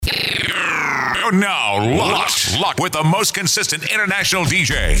You're now locked with the most consistent international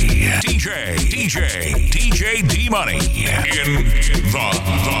DJ D Money in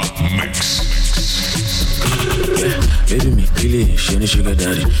the mix. Baby me, kill it, she ain't sugar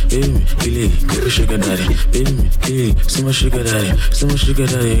daddy. Baby me, kill it, give a sugar daddy. Baby me, kill it, so much sugar daddy. So much sugar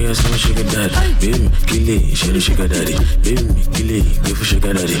daddy, yeah, so much sugar daddy. Baby me, kill it, she ain't sugar daddy. Baby me, kill it, give a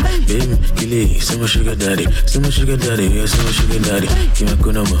sugar daddy. Baby me, kill it, so much sugar daddy. So much sugar daddy, yeah, so much sugar daddy. Give me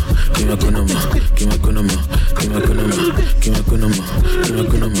kunama, give me kunama, give me kunama, give me kunama, give me kunama, give me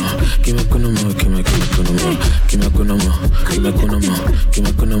kunama, give me kunama, give me kunama, give me kunama, give me kunama, give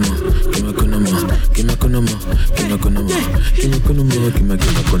me kunama, give me kunama, give me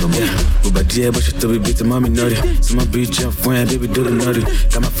kunama. Ubadia, but she told me beat the mommy naughty. So my bitch up when baby do the naughty.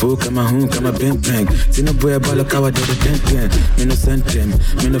 Got my food, got my home, got my bang bang. See no boy about like how I did the dang. Me no send them,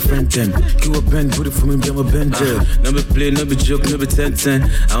 me no friend them. Keep a bang booty for me, be my bend there. No be play, no be joke, no be 10-10.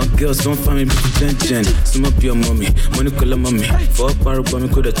 I don't girls don't find me, be 10-10. Sum up your mommy, money call her mommy. For a bar up, me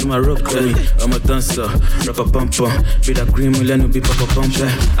could have to my rock, me. I'm a dancer, rap a pump. Be that green, will no be papa pump.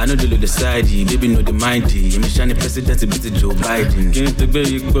 I know the little side, baby know the mindy. I'm a shiny president, beat Joe Biden. Can't take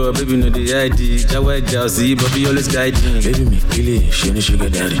baby, baby know the ID. Jawai Jawzi, Bobby always guiding. Baby me, kill it, she ain't sugar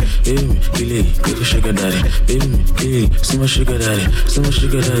daddy. Baby me, kill it, give a sugar daddy. Baby me, kill it, so much sugar daddy. So much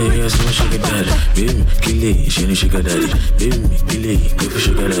sugar daddy, yeah, so much sugar daddy. Baby me, kill it, she ain't sugar daddy. Baby me, kill it, give a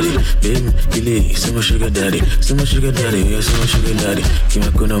sugar daddy. Baby me, kill it, so much sugar daddy. So much sugar daddy, yeah, so much sugar daddy. Give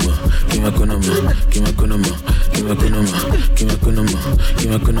me kunama, give me kunama, give me kunama, give me kunama, give me kunama, give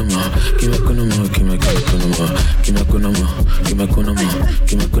me kunama, give me kunama, give me kunama. Kimakunama, Kimakunama,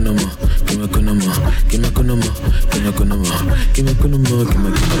 Kimakunama, Kimakunama, Kimakunama, Kimakunama, Kimakunama,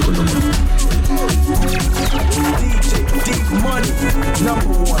 Kimakunama. DJ D Money,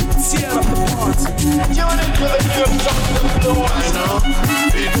 number one, tear up the party. You're the killer, I know,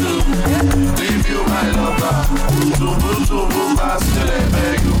 me too. Leave you my lover. Tubu, pastel,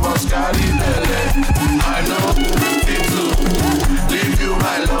 you must carry belly. I know, me too. Leave you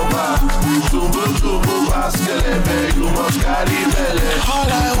my lover. Tubu, pastel, you must carry belly. All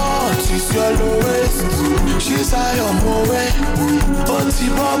I want is your lowest. She's high on my way. Oti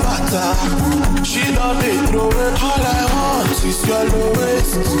Bobata, she don't be throw it. All I want is your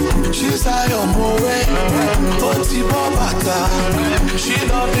lowest. She's high on my way. Oti Bobata, she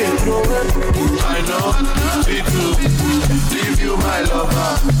don't be throw it. I know, me too. Leave you my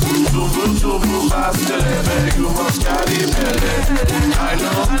lover. Tubu, pastel, you must carry belly. I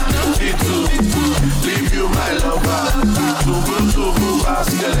know, me too. Leave you my lover. Tubu,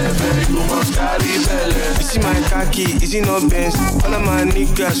 pastel, you must carry belly. You see my khaki, is it not Benz? All of my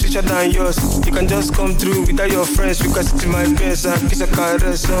niggas richer than yours. You can just come through without your friends because it's my best and kiss a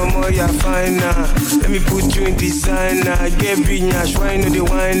caress. Some more you're fine now. Let me put you in designer. Get big nash, why you know the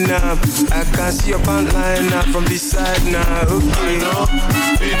wine now? I can see your pant line now from this side now. Okay. I know,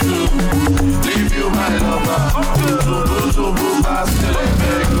 me too. Leave you my lover. Tubu, pastel,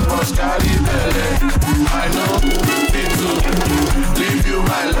 you must carry belly. I know, me too. Leave you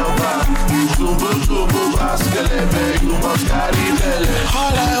my lover. Tubu, pastel, you must carry belly.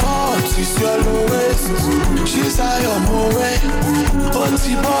 All I want is your lowest. She's high on my way.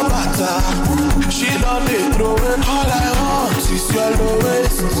 Oti Bobata, she don't be throw it. All I want is your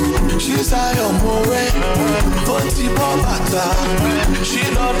lowest. She's high on my way. Oti Bobata, she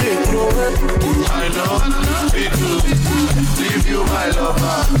don't be throw it. I know, me too. Leave you my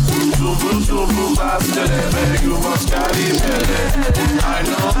lover. Tubu, pastel, you must carry belly. I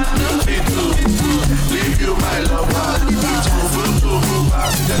know, me too. Leave you my lover. Tubu,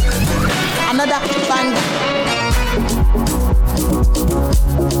 pastel. Another bang.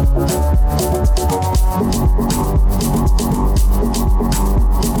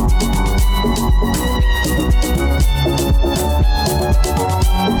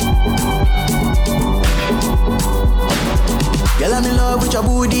 Girl, I'm in love with your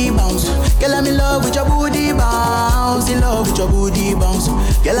booty bounce. Girl, I'm in love with your booty bounce. In love with your booty bounce.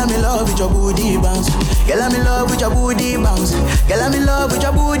 Girl, I'm in love with your booty bounce. Girl, I'm in love with your booty bounce. Girl, I'm in love with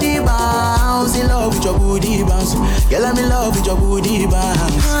your booty bounce. In love with your booty bounce. Girl, I'm in love with your booty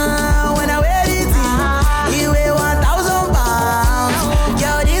bounce. When I wear it, you weigh 1,000 pounds.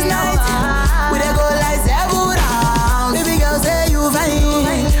 Girl, this night we dey go like 7 rounds. Baby girl say you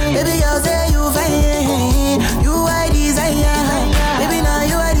fine. Baby girl say you fine. You are desire. Baby now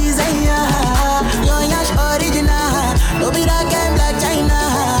you are desire. Your yash original. Don't be that kind black China.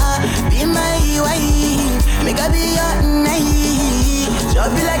 Be my wife. Make I be your night.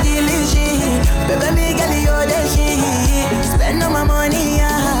 Just be like illusion. Baby me girl you're the shit. Spend all my money.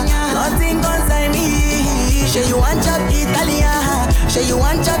 Nothing concern me. Say you want chop Italian. Say you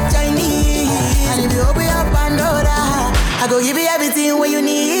want chop Chinese, and if you open up Pandora, I go give you everything what you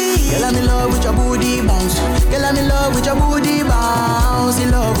need. Girl, I'm in love with your booty bounce. Girl, I'm in love with your booty bounce.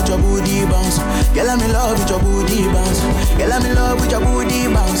 In love with your booty bounce. Girl, I'm in love with your booty bounce. Girl, I'm in love with your booty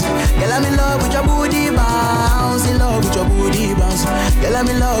bounce. Girl, I'm in love with your booty bounce. In love with your booty bounce. Girl,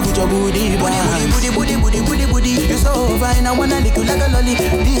 I'm in love with your booty bounce. Booty. You so fine, I wanna lick you like a lolly.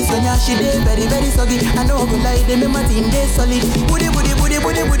 This one, yeah, she dey very, very soggy. I know good like they make my team dey solid. Booty.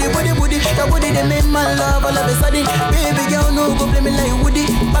 Your booty, they make my love all of a sudden. Baby girl, no go play me like Woody.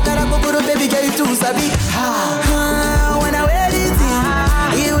 Bakara go baby girl, you too sabi. When I wear this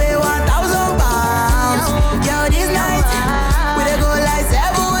thing, you weigh 1,000 pounds. Girl, this night, we dey go like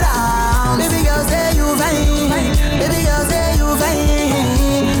 7 rounds. Baby girl, say you fine. Baby girl, say you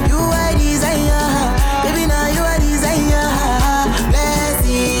fine. You are desire. Baby, now you are desire.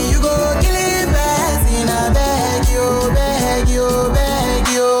 Blessing, you go kill it, blessing. I beg you.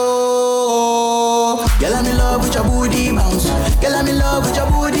 Girl, I'm in love with your booty bounce. Girl, I'm in love with your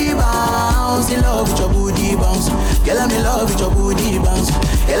booty bounce. In love with your booty bounce. Girl, I'm in love with your booty bounce.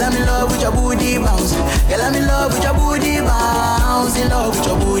 Girl, I'm in love with your booty bounce. Girl, I'm in love with your booty bounce. In love with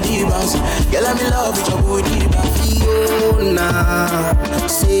your booty bounce. Girl, I'm in love with your booty bounce. Fiona,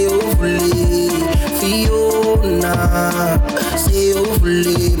 say overly. Fiona, say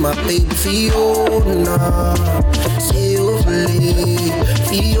overly. My baby Fiona, say overly.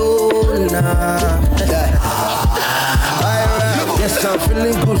 Fiona. Yes, I'm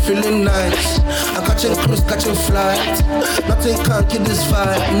feeling good, feeling nice. I'm catching cruise, catching flight. Nothing can kill this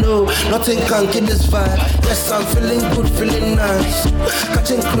vibe, no, nothing can kill this vibe. Yes, I'm feeling good, feeling nice.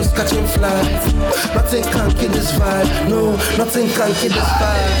 Catching cruise, catching flight. Nothing can kill this vibe, no, nothing can kill this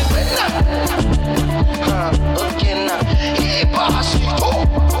vibe. Okay, now, hey, boss.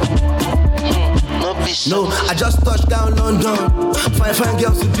 No, I just touched down London. Fine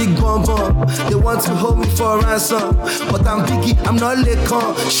girls with big bum bum. They want to hold me for ransom, but I'm Biggie, I'm not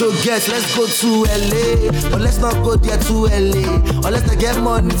Lekon. Show guess, let's go to LA, but let's not go there to LA unless they get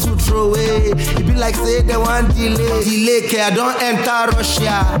money to throw away. It be like say they want delay. Care I don't enter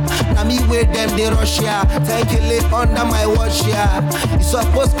Russia. Now me with them they Russia. Thank you late under my watch, yeah. You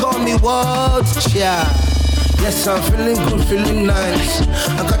supposed call me what, yeah. Yes, I'm feeling good, feeling nice.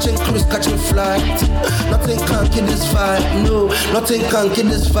 I'm catching cruise, catching flight. Nothing can kill this vibe, no, nothing can kill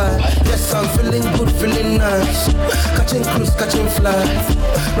this vibe. Yes, I'm feeling good, feeling nice. Catching cruise, catching flight.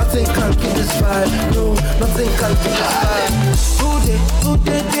 Nothing can kill this vibe, no, nothing can kill this vibe.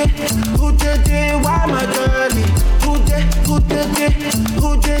 Who did, why my girlie? Who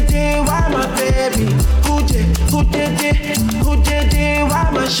did, why my baby? Who did, why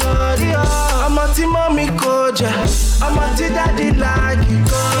my shorty? Oh, I'm a team mommy koja, I'm a team daddy like you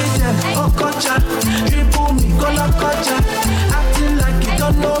koja. Oh koja, you pull me, gonna koja. Acting like you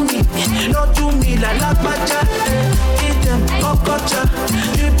don't know me, don't do me like baja. Oh koja,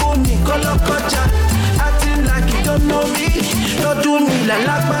 you pull me, gonna koja. Acting like you don't know me, don't do me like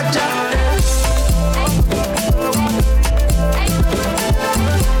baja.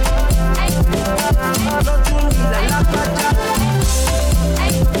 Don't do me like baja.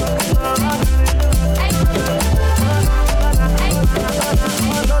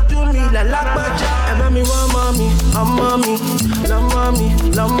 Don't do me like baja. And mommy want mommy,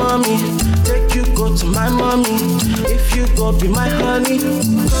 la mommy. Take you go to my mommy. If you go be my honey,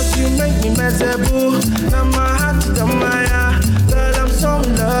 cause you make me miserable. Now my heart to the Maya. Girl, I'm so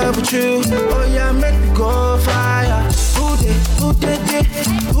in love with you. Oh yeah, make me go fire. Who did,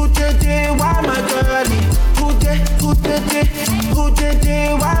 why my girlie? Who did,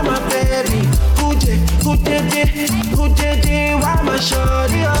 why my baby? Who did, why my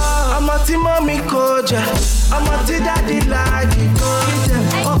shorty? Oh, I'm a team mommy koja, I'm a team daddy like you koja.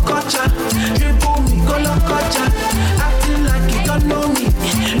 Oh koja, you pull me, go la koja. Acting like you don't know me,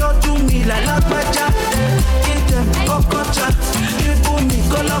 don't do me like baja. Oh koja, you pull me,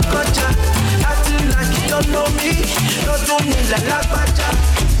 go la koja. Acting like you don't know me, don't do me like baja.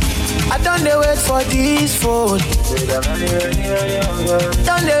 I don't wait for this phone.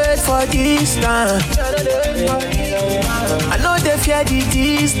 Don't wait for this time. I know they fear the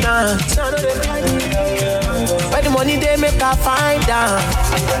distance. When the money they make I find out.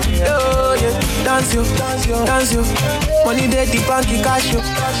 Oh yeah, dance you. Money they the bank you cash you.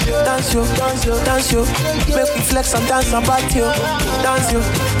 Dance you. Make me flex and dance about you. Dance you.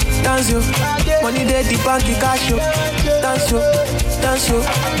 Money they the bank you cash you. dance yo.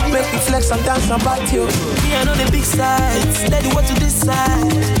 Make me flex and dance and party yo. Me I know the big sides, let the world to this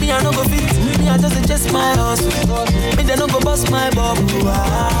side. Me I no go fit, me I just my hustle. Me they no go bust my bubble.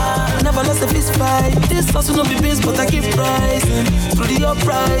 Never lost a fist fight. This hustle no be biz, but I keep rising through the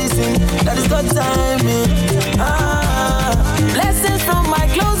uprising. That is God's timing. Blessings from my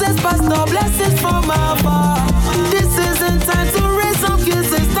closest pastor, blessings from my bar. This isn't time to raise some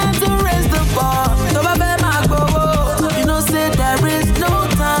kids, it's time to raise the bar. So my go, you know say there is no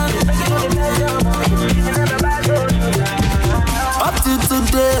time. Up to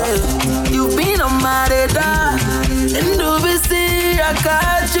today, you've been on my radar. And do we see I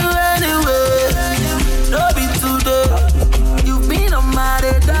catch you anyway? No be today, you've been on my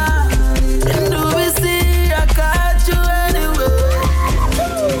radar. And do we see I catch you anyway?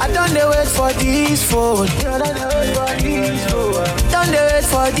 I don't wait for this phone. Don't wait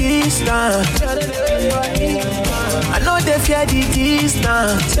for this time. I know they fear the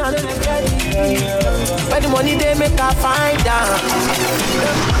distance. But the money they make I find out.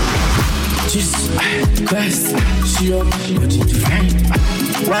 Jesus Christ, she up, what did you find?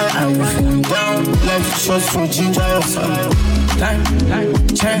 Why are we feeling down? Life shots for ginger or something. Time,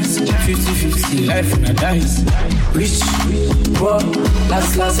 chance, 50-50, life in a dice. Rich, poor,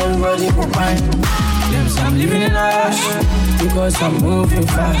 last, everybody go fine. Them say I'm living in a rush, because I'm moving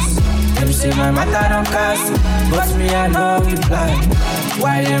fast. Them say my matter don't cast, but me I know reply.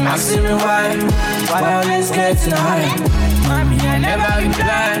 Why them asking me why always getting high? Mommy I never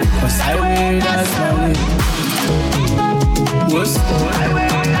reply, cause I will, that's my way. What's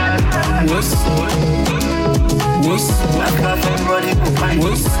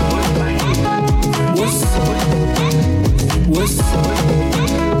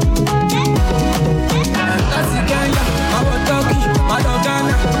that's the gang, I'm a talkie, I don't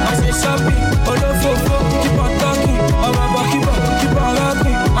Ghana, I say shopping, all over, keep on talking, keep on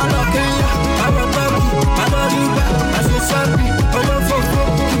rocking, I don't Kenya, I'm a talkie, I don't Riga, I say shopping, all over,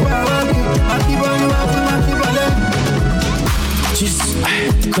 keep on rocking, I keep on rocking, I keep on learning. Jesus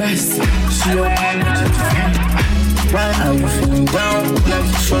Christ, she up, why are you feeling down? Like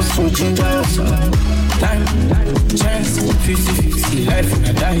shots for ginger or something. Time, chance, 50-50, life in a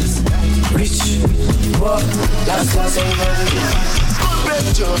dice. Rich, poor, last, everybody.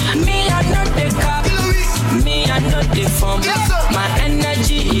 Me I know the cop, me I know the form. My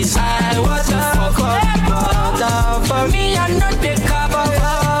energy is high, what the fuck up? For me I know the cop,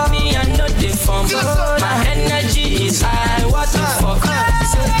 me I know the form. My energy is high, what the fuck up?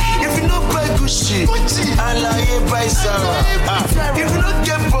 If you don't buy Gucci, I like buy Sarah. If you don't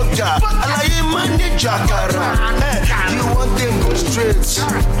get Boga, I like money Jacara. You want them go straight,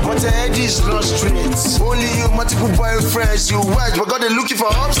 but the head is not straight. Only you multiple boyfriends, you watch, but God they looking for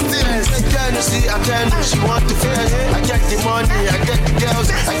upstairs. Can you see? I can do. She want to flex. I get the money, I get the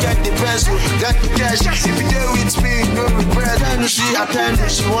girls, I get the best, got the cash. If you there with me, no regret. Can you see? I can do.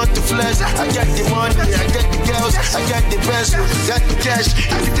 She want to flex. I get the money, I get the girls, I get the best, got the cash.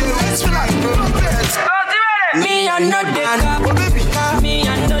 If you there with me, no regret. Me I know the cop, me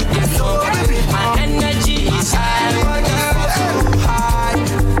I know the phone. My energy is high, what the fuck high?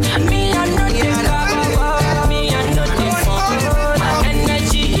 Me I know the cop, me I know the phone. My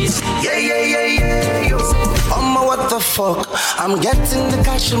energy is yeah, yo. What the fuck? I'm getting the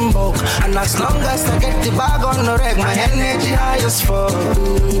cash in bulk, and as long as I get the bag on the reg, my energy high as fuck.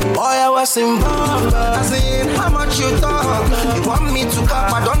 Boy, I was involved. I seen how much you talk. You want me to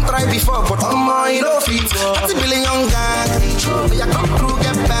come? I don't try before, but you know fit. That's a billion gang. You come through,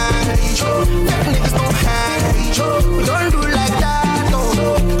 get bang. Fake niggas don't hang. We don't do like that. No,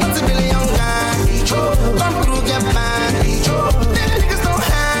 that's a billion gang. Come through, get bang. Fake niggas don't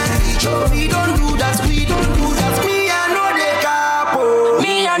hang. We don't do that. We don't do that. Me, I know the capo.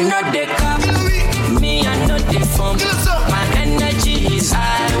 me I know the cop, me I know the form. My energy is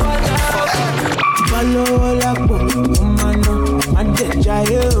high, what the fuck? Follow la po, mano, mande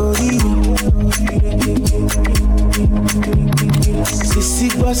jaye ori. Sisi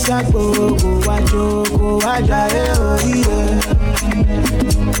bossa go wajaye ori.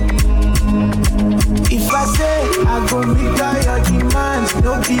 If I say I go meet all your demands,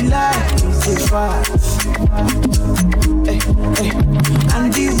 no be lie, it's a fact. And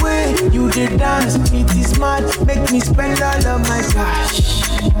the way you dey dance, it is mad, make me spend all of my cash.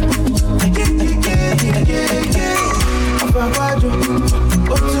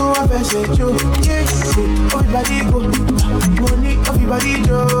 Everybody go, money, everybody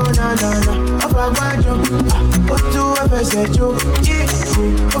go, na na na. Babajo, Otu Abesejo,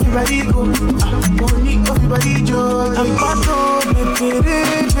 everybody go, money, everybody joy. I'm Pato, Pepe,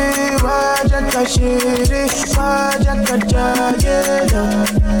 Wajaka Shere, Wajaka Jageda.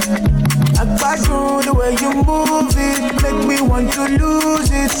 Agbado, the way you move it, make me want to lose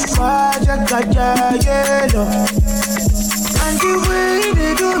it, Wajaka Jageda. And the way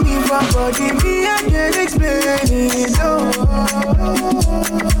they do me for body, me I can't explain it, oh.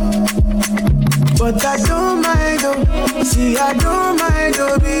 But I don't mind, oh. See, I don't mind,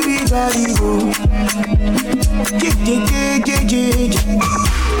 oh, baby, daddy, oh. Kick.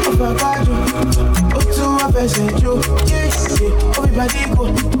 Oh, Babajo, Otu Abesejo, yeah. Everybody go,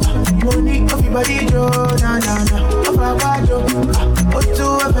 money, everybody jo, na. Oh, Babajo, Otu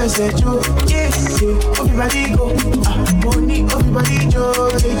Abesejo, yeah. Everybody go, money, everybody jo,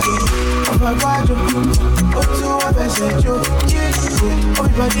 yeah. Oh, Babajo, Otu Abesejo, yeah.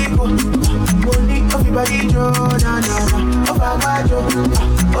 Everybody go, money, everybody jo, na. Oh, Babajo,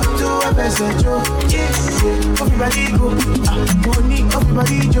 Otu Abesejo, yeah. Everybody go, money,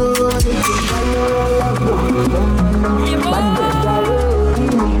 everybody jo,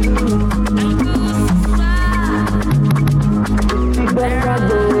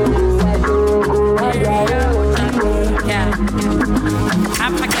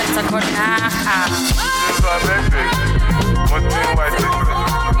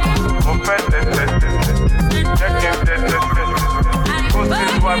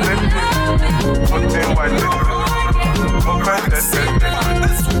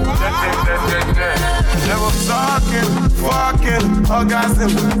 They were talking, fucking,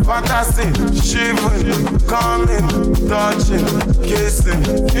 orgasm, fantasy, shivering, coming, touching, kissing,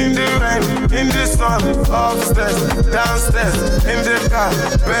 in the rain, in the sun, upstairs, downstairs, in the car,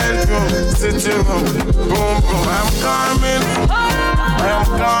 bedroom, sitting room, boom, boom. I'm coming, I'm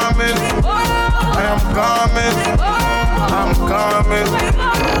coming, I'm coming, I'm coming,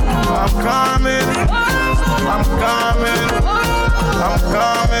 I'm coming, I'm coming, I'm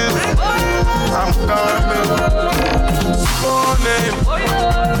coming, I'm coming. Morning,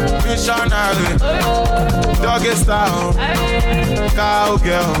 missionary, doggy style,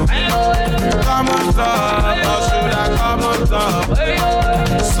 cowgirl. Come on top, or should I come on top?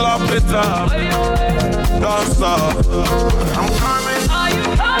 Slop it up, don't stop. I'm coming, are you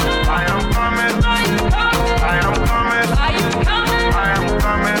coming? I am coming, are you coming? I am coming, are you coming? I am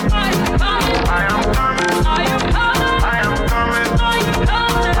coming, are you coming? I am coming, are you coming? I am coming, are you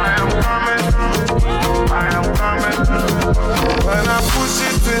coming? I am coming, I am coming. When I push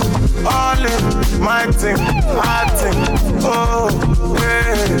it in, all in, my thing, my thing. Oh,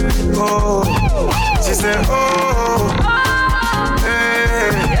 hey, oh. She said, oh,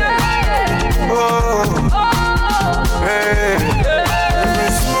 hey, oh, hey. We've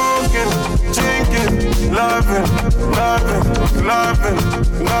been smoking, drinking, loving, loving, loving,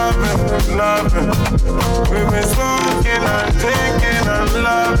 loving, loving. We've been smoking and drinking and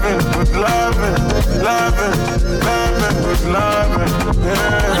loving, loving, loving, loving, loving.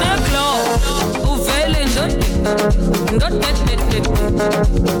 Yeah. On a glow, who fell in the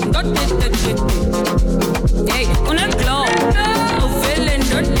hey, on a glow, who fell in the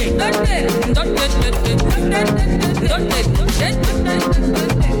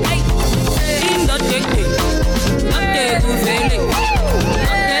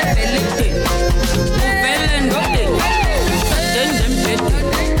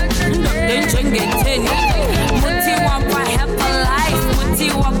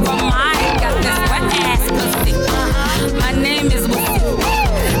my name is Wussy.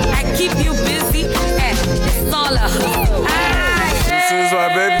 I keep you busy, it's all a hustle. This is my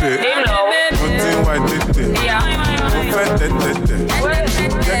baby. Putting white tete. Moving tete.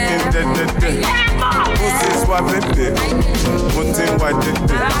 Checking tete. This is my baby. Putting white tete.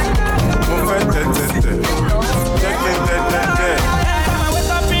 Moving tete. Checking tete. Anytime I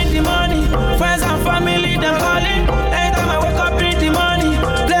wake up in the morning, friends and family them calling. Anytime I wake up in the morning,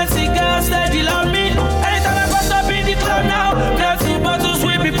 plenty girls steady love me. Anytime I go up in the club now, plenty bottles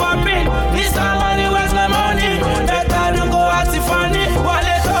will be popping. This time money, where's my money? Better don't go out to funny.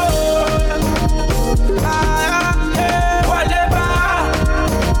 Wallet oh, wallet ba,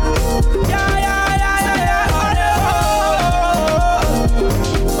 yeah. Wallet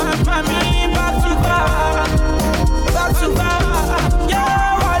oh,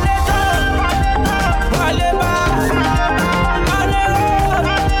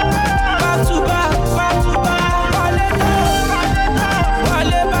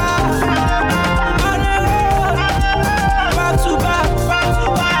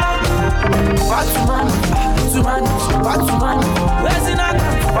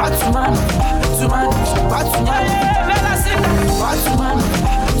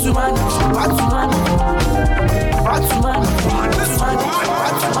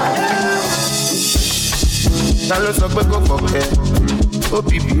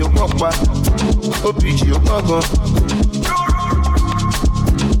 OPP ó pọ̀pá, OPG ó pọ̀gan.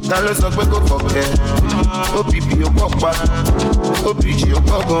 Ta ló sọ pé kò fọ̀kẹ́? OPP ó pọ̀pá, OPG ó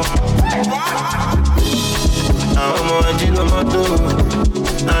pọ̀gan. Àwọn ọmọ ají ló máa tó,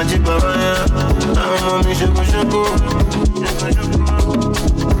 ají bàbá yẹn, àwọn ọmọ mi ṣokúṣokú.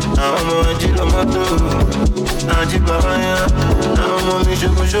 Àwọn ọmọ ají ló máa tó, ají bàbá yẹn, àwọn ọmọ mi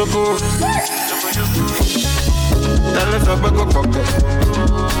ṣokúṣokú. Ta ló sọ pé kò fọ̀kẹ́?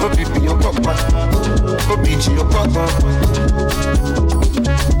 OPP ó pọ̀pá, OPG ó pọ̀gan.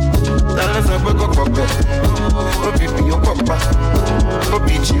 Ta ló sọ pé kò fọ̀kẹ́? OPP ó pọ̀pá,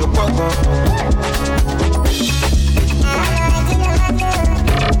 OPG ó pọ̀gan.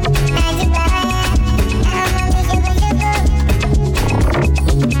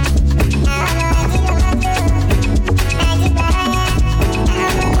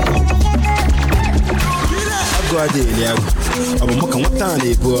 I'm a Mokan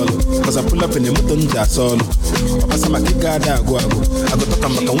because I pull up in the Mutunja solo. I pass my Kigada Guago. I got to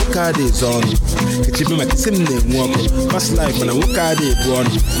come back and work at his own. It's even my sim name walk. Past life when I work at it one.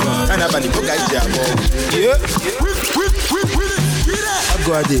 And I'm a book I jab. Yeah. I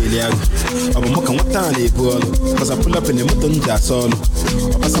go a daily. I'm a Mokan because I pull up in the Mutunja solo.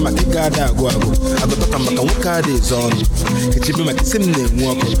 I pass my Kigada Guago. I got to come back and work at his own. It's even my sim name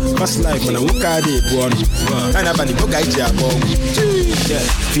walk. Past life when I work at it one. And I'm a book I jab.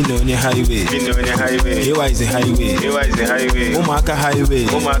 Fino on the highway. Here is the highway. Omaka highway.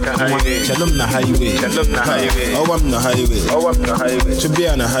 Shalom na highway. Oh, I'm the highway. To be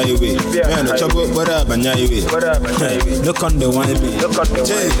on the highway. Man, a trouble, what up, and highway. Look on the wine. But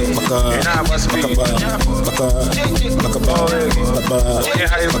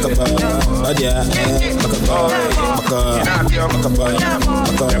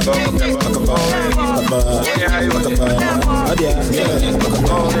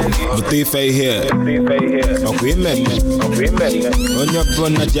here, okay, men. On your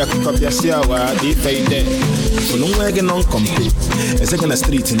phone, a jack of your siawa, they fade there. For no wagon on complete. A second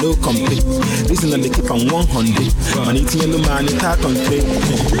street, no complete. Listen, and they keep on 100. Man, it's yellow man, it's hard on play.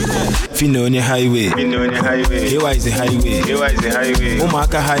 Fino on your highway. Here is the highway.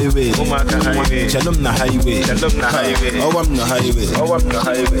 Omaka highway. Shalom na highway. Oh, I'm the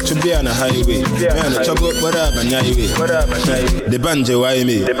highway. To be on a highway. Man, a trouble, what up, and highway. The banjo, why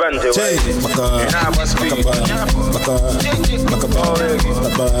me? Say,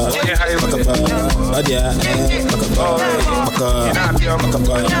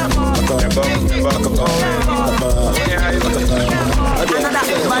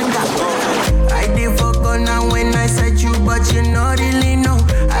 I did fuck on now when I said you, but you not really know.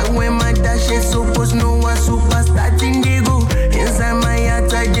 I wear my dash, it's supposed no one superstar indigo. Inside my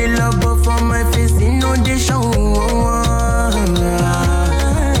heart, I did love, but for my face, you know they show.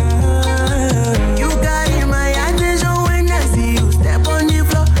 You got in my attention when I see you step on the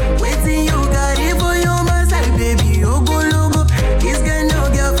floor. Waiting, you got it for your massage, baby. You go logo. This kind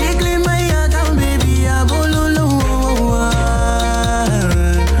of girl, fake clean my account, baby. I go lolo.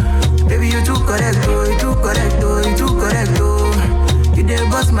 Baby, you too correct, oh, you too correct, oh. You dey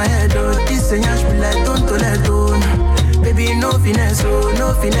bust my head, oh. This and yash be like don't to let go. Baby, no finesse, oh.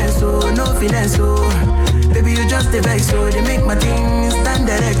 Baby, you just a vex, so they make my thing stand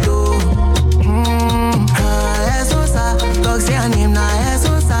direct, oh. Esosa, dog say her name na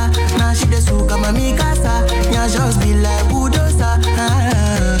Esosa. Now she the suka mami casa. Yeah, just be like bulldozer,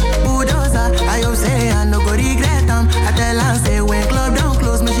 bulldozer. I hope say I no go regret them. I tell her say when club down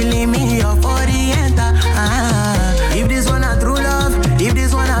close, me she leave me up for the enter. If this one a true love, if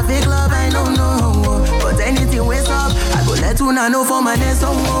this one a fake love, I don't know. But anything waste up, I go let you know for my next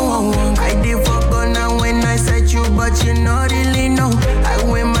song. I did fuck on now when I said you, but you not really know. I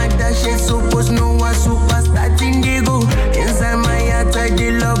wear my dash, it's supposed no one superstar indigo. Inside my heart, I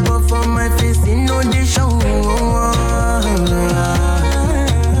did love, but for my face, you know they show.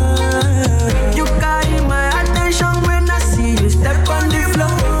 You carry my attention when I see you step on the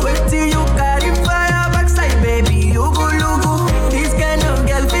floor. Wait till you carry fire backside, baby. You go logo. This kind of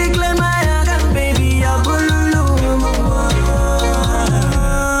girl fake like my account, baby. I go lulu.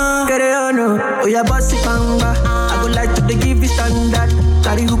 Get it on, oh yeah, bossy panga. I go like to give you standard.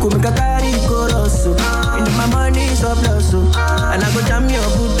 Carry who come make a carry chorus. And my money is up loss, and I go jam your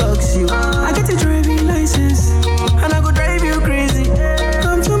buttocks, you. I get a driving license, and I go drive you crazy.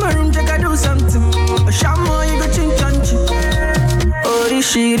 Come to my room, check I do something. A shaman, you go chin chanchi. Oh,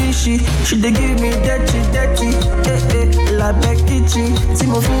 rishi, she dey give me dirty. La Becky,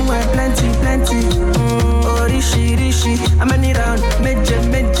 Timo for my plenty. Oh, rishi, I'm any round, meje.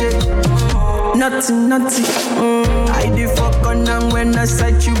 Nothing. I did fuck on them when I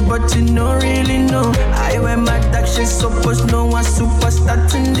sight you, but you don't really know. I wear my dark shit, supposed no one superstar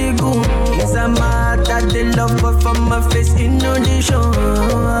in the goon. It's a matter that they love, but from my face in no the show.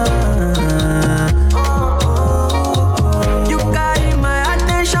 You carry my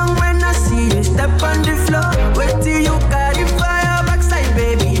attention when I see you step on the floor. Wait till you carry fire backside,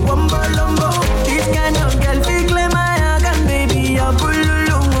 baby. Wumbo lumbo. This kind of girl feel claim my organ, baby. I'm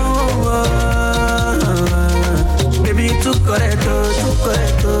baby, too correcto.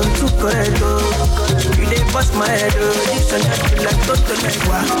 You dey bust my head, this and that, you like total like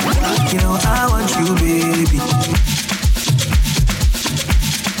wow. You know I want you, baby.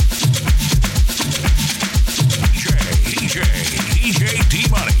 DJ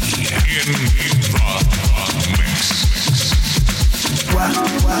D-Money in the mix. Wow.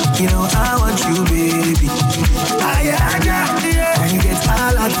 You know I want you, baby. When you get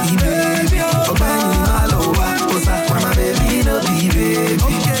all at me, baby. Oh, bang, all over. Cause I want my baby, no be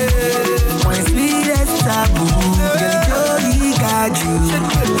baby. When it's sweet as taboo, girl, you got you.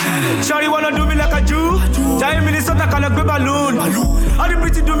 Shawty wanna do me like a Jew. Giant Minnesota can like a balloon. All the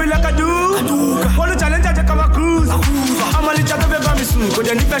pretty do me like a do. Wanna challenge I come a cruise. I'm a little bit of a soon. But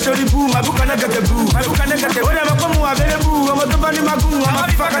then if I show the boo, my book can get the boo. My book can get the boo. When I'm a come available, I'm a to bunny my boo. I'm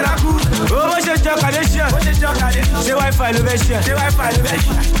a fucking a boo. Oh, what's your joke at this shit? Say Wi-Fi innovation.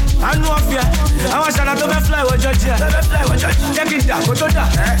 I know of ya. I want to fly with Georgia. Check it down, go to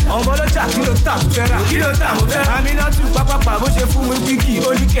that. On board the chat, kilo tap, Ferra. I mean, not to Papa, what's your food with Kiki?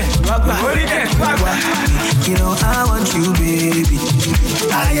 Only get, you know I want you, baby.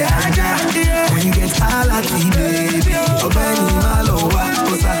 When you get all at me, baby. Oh, Benny Maloa,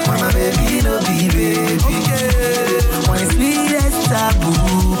 cause I want my baby, no be baby. When it's sweet as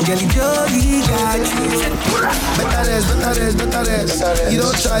taboo, girl, you got you. Better. You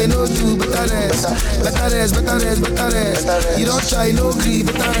don't try, no do, better. You don't try, no grieve,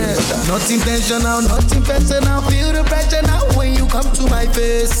 better. Not intentional, feel the pressure now when you come to my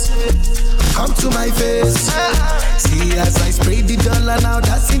face. See as I spray the dollar now,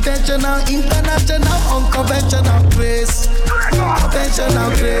 that's intentional, international, unconventional grace.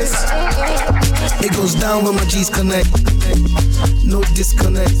 It goes down when my G's connect. No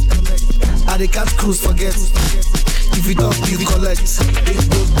disconnect. I the catch cruise forget. If you don't, you collect. It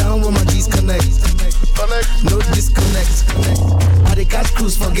goes down when my G's connect. No disconnect. I the catch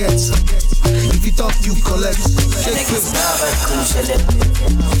cruise forget. If you talk, you collect. Shake it.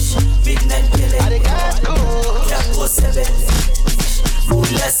 Big night killing. I the catch cruise. Can't go 7.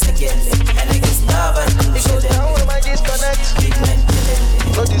 Less again. And it gets never cool. It goes down when my G's connect. Big night killing.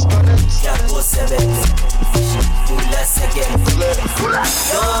 No disconnect. Can't go 7. Less again.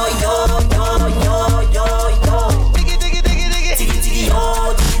 Yo.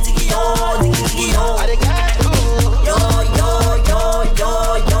 Diggy, yo. I the catch cruise.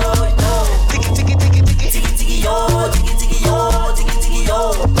 Yo. Diggy, yo.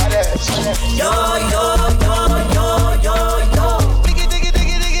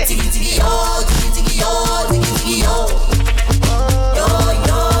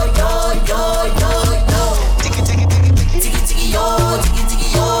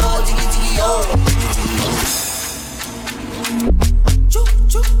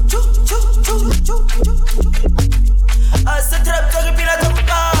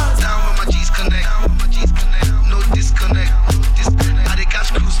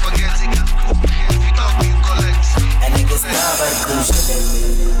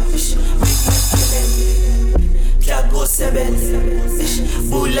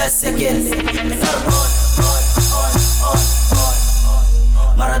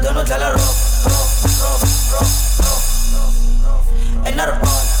 Maradona dalla rock. And not on.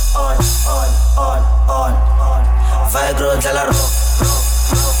 Viagra dalla rock.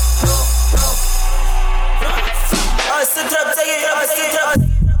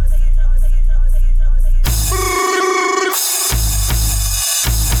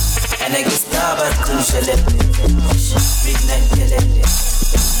 And I get started crucial. Big night killing.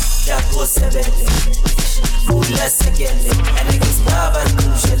 Can't go 7. Food less again. And I get started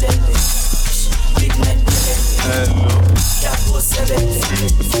crucial. Big night killing. Can't go 7.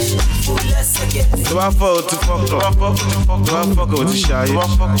 Food less again. Do I fuck to fuck up? Do I fuck with the shy?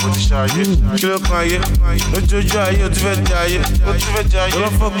 Kill up my year. No judge, you to vet die.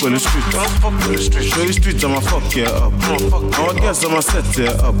 Don't fuck with the street. Show the street, I'ma fuck you up. I'ma guess I'ma set you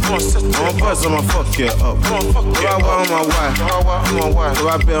up. I'ma buzz, I'ma fuck you up. Do I want on my wife? Do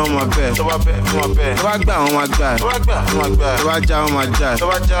I bet on my bed? Do I bet on my guy? Do I jaw on my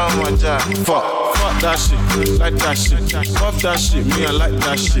jaw? Fuck. Fuck that shit, like that shit. Fuck that shit, me I like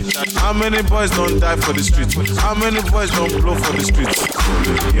that shit. How many boys don't die for the streets? How many boys don't blow for the streets?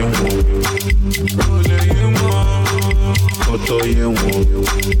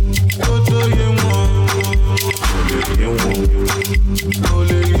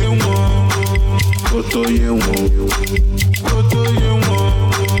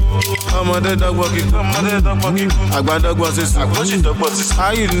 Ọmọdé dọ́gbọ́n kíkún, àgbàdọ́gbọ́n sísè.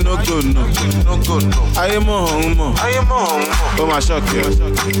 How you no go no? Ayé mọ̀ ọ̀hún mọ̀. Ó máa ṣọ́ọ̀kì ẹ̀.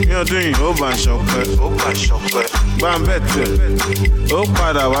 Ní ọdún yìí, ó bá ń ṣọpẹ́. Gbá ń bẹ̀ tẹ̀. Ó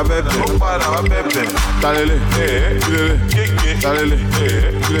padà wá bẹ̀bẹ̀. Talele, kílele. Talele,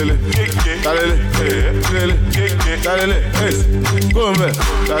 kílele. Talele, kó ń bẹ̀.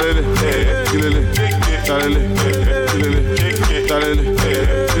 Talele, kílele. Talele,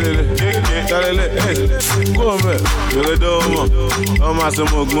 kó ń bẹ̀. Yòlè dọ́wọ́ ọmọ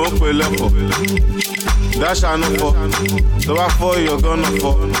àsomọ̀ ògùn ó pè lẹ́fọ̀. Dáṣà ló fọ́, tó bá fọ́ ìyọ̀gán náà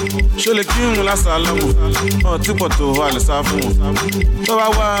fọ́. Ṣó lè kí n lásàlámù, ọ̀ tí pọ̀ tó wà lè sá fún wọn. Tó bá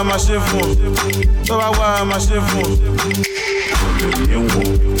wá a máa ṣe fún wọn.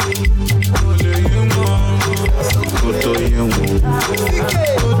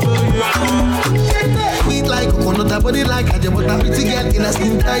 Sweet like coconut, body like ajabota. Pretty girl in a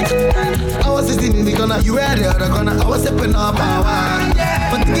skin tight. I was sitting in the corner, you were the other corner. I was stepping up power.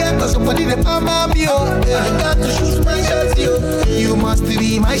 But the girl got somebody that I'm me, oh. I got to shoot my shots, yo. You must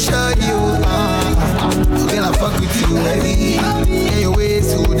be my shot, yo. Girl, I fuck with you, heavy. Yeah, your way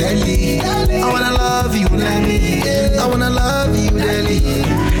so deadly. I wanna love you, Lenny. I wanna love you, Delhi.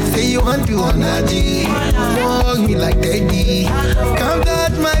 Say you want to honor G. Hug me like daddy. Come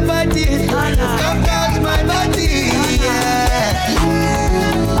touch my body. Come touch my body. Yeah.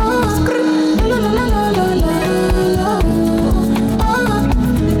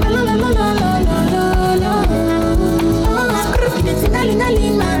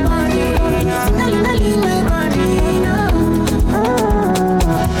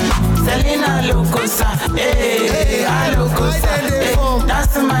 Selena Locosa, hey, Alocosa, hey,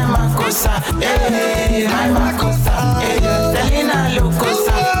 that's my Macosa, hey, my Macosa, hey, Selena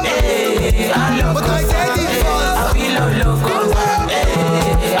Locosa, hey, Alocosa, hey, Avilo Locosa,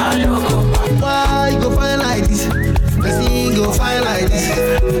 hey, Aloco. Why you go find like this? Person go find like this.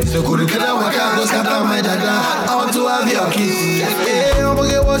 So good can I walk out, go scatter my dada. I want to have your kiss. Hey, I'm gonna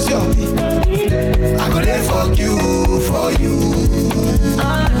get what's your beat. I go there fuck you, for you.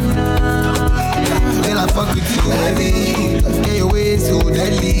 Girl, I fuck with you, heavy. Yeah, your way so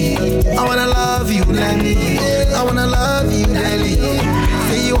deadly. I wanna love you, Lenny. I wanna love you, Delhi.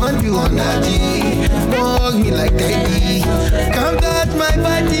 Say you want you on that G. Hug me like daddy. Come touch my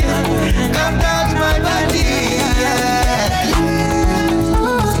body. Come touch my body. Yeah.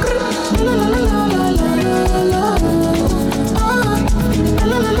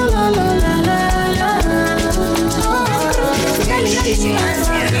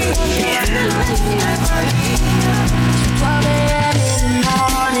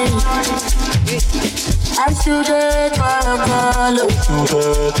 I'm still dead for a call.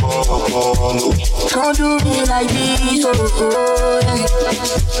 Don't do me like this, oh,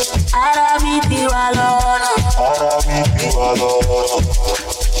 yeah. I'll meet you alone.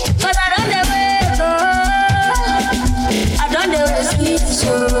 But I don't ever go. I don't ever sleep,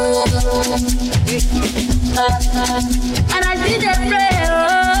 so. And I still the pray,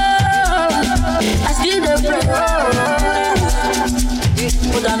 I still the pray,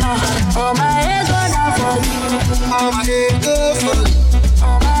 But I know, oh my ego now for you. Oh my ego for you.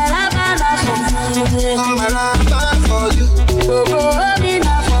 Oh my lava now for you. Oh my lava for you. Oh me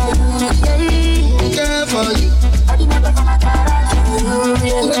now for you. Care for you. I do my best for my character. I'm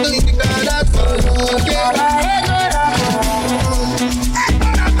gonna leave the that for you. Oh my ego now for you.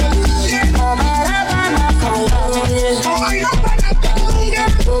 Oh my lava now for you. Oh my lava now for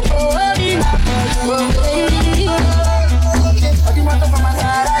you. Oh me now for you.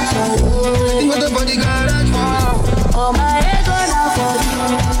 Oh my ego now for you.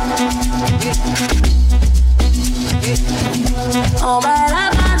 Oh my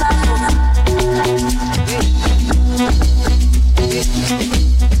lava now for you.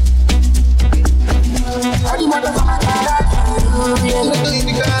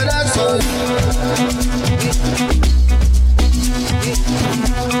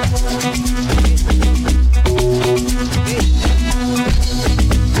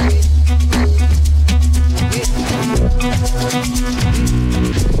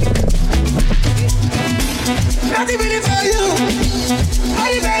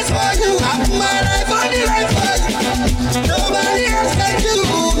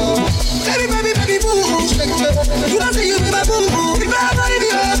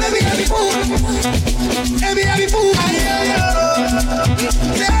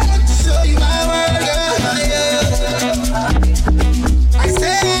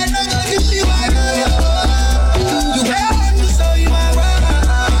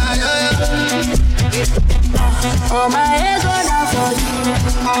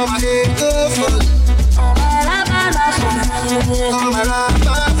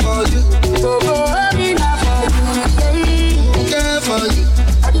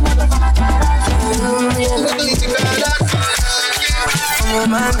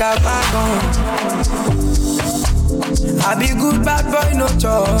 I be good bad boy, no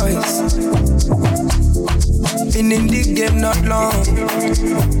choice. Been in the game not long.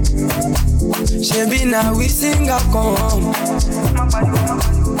 She be now we sing a come.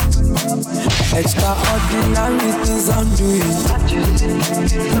 Extraordinary things I'm doing.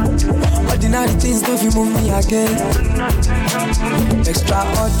 Ordinary things don't you move me again.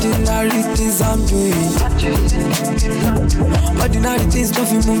 Extraordinary things I'm doing. Ordinary things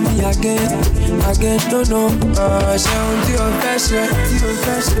don't you move me again. No. Ṣé ohun tí o fẹ́ ṣe,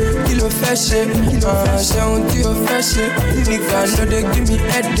 kí ló fẹ́ ṣe? Ṣé ohun tí o fẹ́ ṣe, nigga no dey give me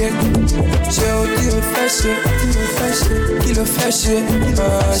headache. Ṣé ohun tí o fẹ́ ṣe, kí ló fẹ́ ṣe?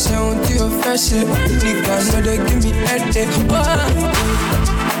 Ṣé ohun tí o fẹ́ ṣe, nigga no dey give me headache.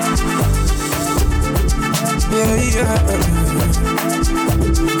 Yeah.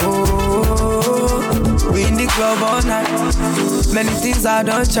 Oh, we in the club all night. Many things I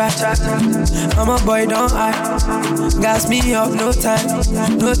don't try. I'm a boy, don't I? Gas me up, no time.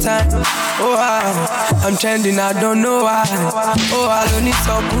 Oh, I'm trending, I don't know why. Oh, I don't need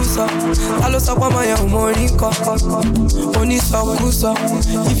some puso. I lost up on my own money. Only some puso.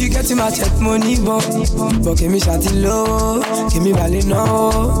 If you get him, I check money, but give me shawty low, give me valley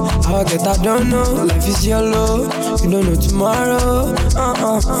no. How I get, I don't know. Life is yellow, you don't know tomorrow.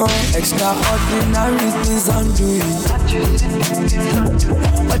 Extraordinary things I'm doing.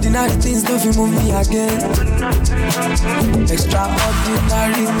 Ordinary things don't you move me again.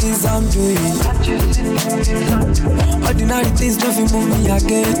 Extraordinary things I'm doing. Ordinary things don't you move me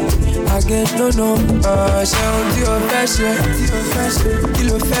again. No. Ṣé ohun tí o fẹ́ ṣe, kí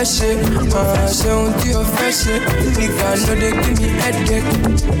ló fẹ́ ṣe? Ṣé ohun tí o fẹ́ ṣe, nigga no dey give me headache.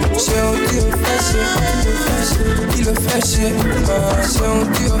 Ṣé ohun tí o fẹ́ ṣe, kí ló fẹ́ ṣe? Ṣé ohun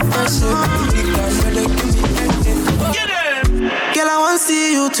tí o fẹ́ ṣe, nigga no dey give me headache. Girl, I want to see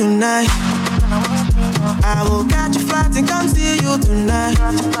you tonight. I will catch a flight and come see you tonight.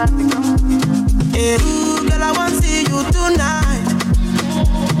 Yeah, ooh, girl, I want to see you tonight.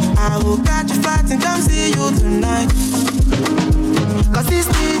 I will catch a flight and come see you tonight. Cause this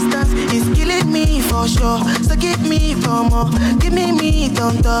distance is killing me for sure. So give me for more, give me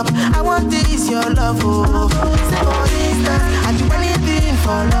thumbs up. I want this, your love, oh. Say for instance, I do anything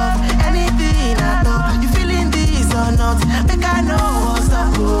for love, anything at all. You feeling this or not? Make I know what's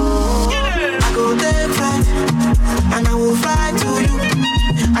up, oh. I go take flight, and I will fly to you.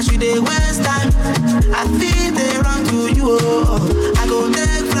 I should waste time, I feel they run to you, oh. I go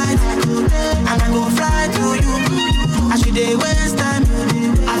take flight, and I go fly to you. I should waste time,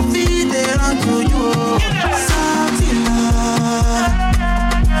 I feel they run to you, oh. Salty love,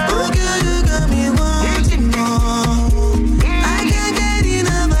 oh girl, you got me wanting more. I can't get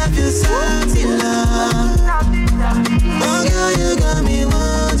enough of your salty love. Oh girl, you got me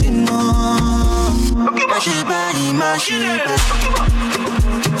wanting more. Mash it, body, mash it,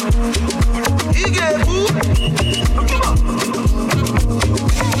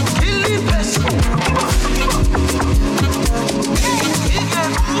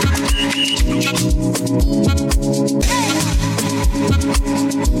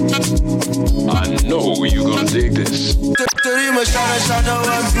 I know you gonna dig this.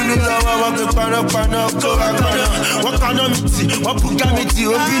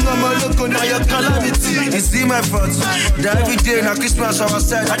 You see my thoughts, that every day na Christmas I was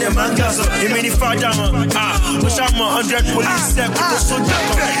said, I the man gas up, you mean the father man, push up my 100 police set, put the soldier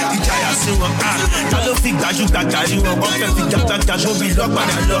up, you jaya see one, talo fi gaju gagari one, one fe fi gagaga, show be locked by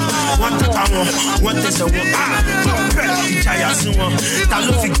the law, one taka one test one, you jaya see one,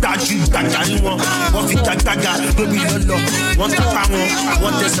 talo fi gaju gagari one fi gagaga, show be locked, one taka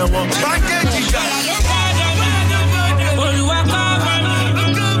one test one,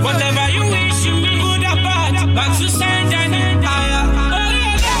 whatever you wish you me good or bad, but you send and higher. Oh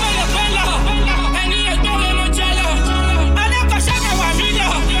yeah, any no jello. I never shake my video.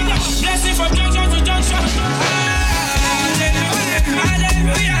 Blessing from junction to junction.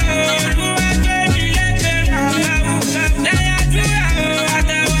 Hallelujah.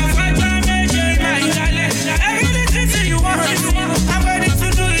 Everything you want, I'm ready to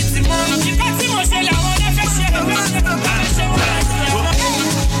do it tomorrow. You can't see my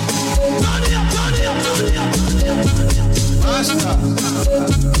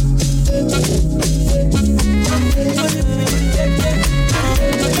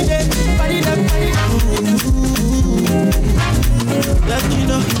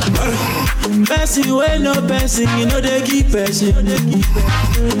Person wey no person, you know they keep person.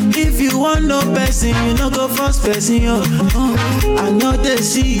 If you want no person, you no go first person. I know they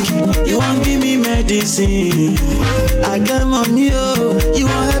sick, you won't give me medicine. I get money, you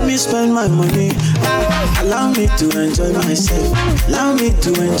won't help me spend my money. Allow me to enjoy myself. Allow me to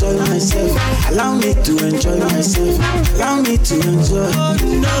enjoy myself. Allow me to enjoy myself. Allow me to enjoy.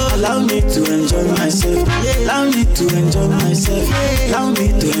 Allow me to enjoy myself. Allow me to enjoy myself. Allow me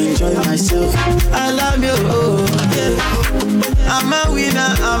to enjoy myself. I love you. I'm a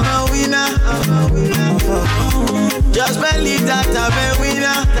winner. I'm a winner. Just believe that I'm a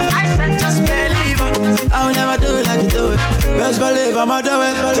winner. I said just believe. I'll never do it like you do it. Best believe I'ma do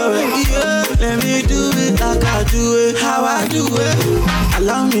it. Yeah, let me do it like I do it, how I do it.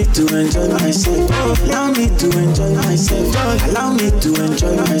 Allow me to enjoy myself. Allow me to enjoy myself. Allow me to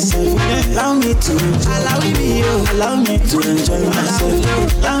enjoy myself. Allow me to enjoy. Allow me to enjoy myself.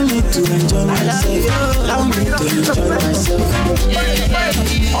 Allow me to enjoy myself. Allow me to enjoy myself.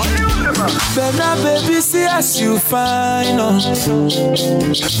 Benna baby, see as you fine,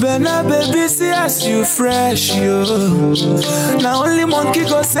 Benna baby, see as you fresh, yo. Now only monkey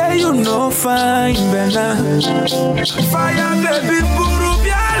go say you no fine, Benna. Fire baby, buru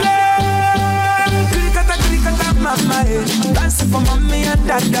biale. Krikata, mama, dancing for mommy and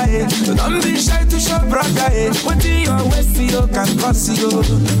dada, don't be shy to show brother, what in your waist you can cause you.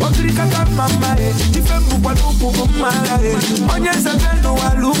 Oh krikata, mama, different people mama, onye sabeno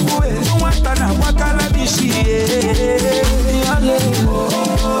waluku, watana wakala bishi, miale,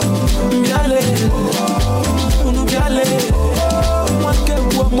 unu biale, wake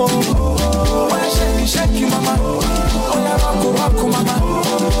womo, oya shake mama, oya waku mama,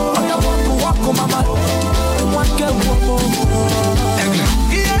 oya waku mama, wake womo.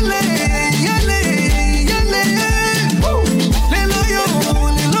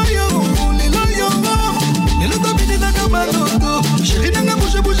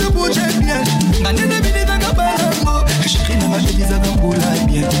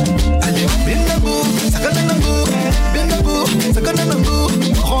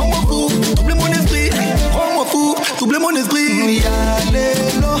 Double mon esprit,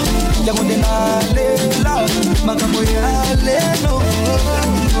 yalelo, yamonde nalela, makambo yalelo.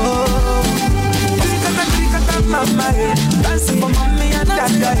 Krikata mama, dancing for mommy and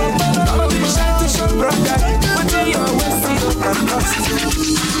dada, don't be shy to show brother, what in your waist you can trust.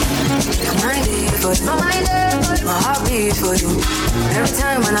 My heart beats for you. Every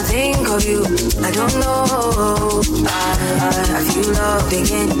time when I think of you, I don't know. I feel love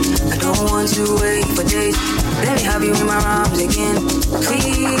again. I don't want to wait for days. Let me have you in my arms again,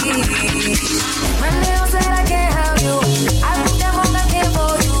 please. When they all said I can't have you, I put them on the here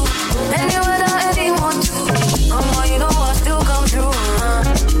for you. Any other anyone to. Oh, you know I still come through.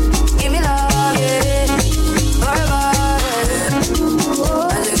 Give me love, yeah. Forever.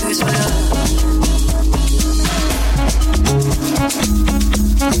 I live this for love.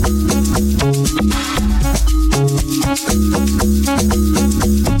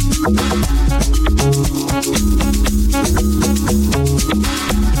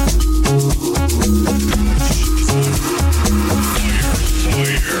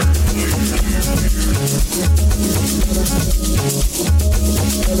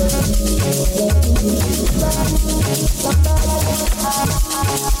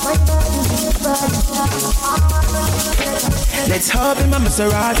 Let's hop in my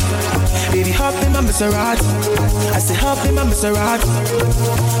Maserati, baby, hop in my Maserati. I said hop in my Maserati,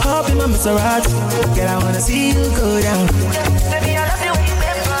 hop in my Maserati. Girl, I wanna see you go down. Baby, I love you when you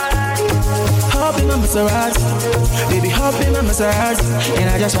bend hop in my Maserati, baby, hop in my Maserati. And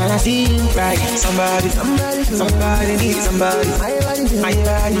I just wanna see you right. Somebody needs somebody. My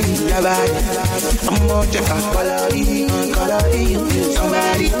body needs your body. I'm more just a color you.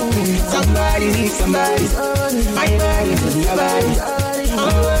 Somebody needs somebody. My body needs your body. I'm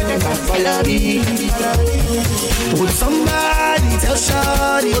more just a color you. Would somebody tell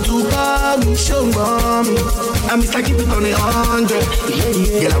Shawty to call me, show me? I'm Mr. Keep it on 100.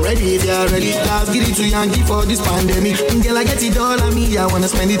 Girl, I'm ready if you're ready. Let's get it to Yankee for this pandemic. Girl, I get it all on me, I wanna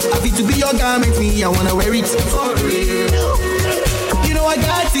spend it. Happy to be your garment, me, I wanna wear it for real. You know I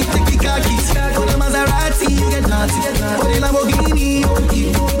got it, take the car keys. For the Maserati, you get naughty. For the Lamborghini,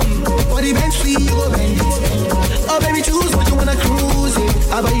 for the Bentley, you go bend it. Oh baby, choose what you wanna cruise it.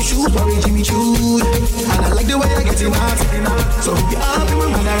 I buy you shoes, for Jimmy Choo. And I like the way I get it out. So be up in my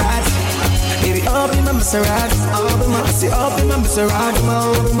Maserati. Baby, up in my Maserati. Up in my Maserati.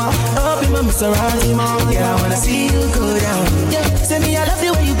 Up in my Maserati. Yeah, I wanna see you go down. Yeah, say me I love the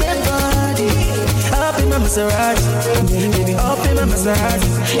way you bend body. Up in my Maserati. Maserati. Baby, up in my Maserati.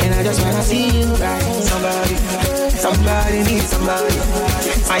 And I just wanna see you right. Somebody needs somebody.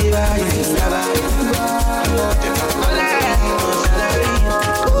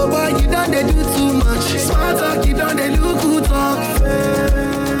 Oh boy, you done they do too much. Smart talk, you done they look good talk.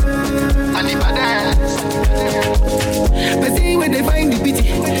 And if I dance, they see when they find the pity.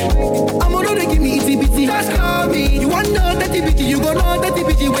 I'm gonna they give me itty bitty. Just call me. You want know that bitty, you go know that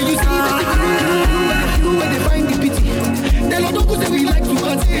bitty when you see that bitty. When they find the pity, they don't go say we like to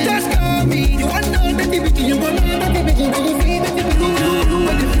party. Just call me. You want know that bitty, you go know that bitty when you see that bitty.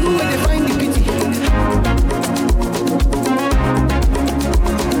 When they find the pity.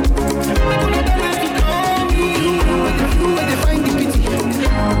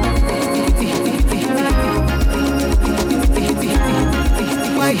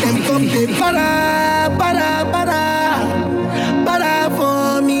 Why them come they para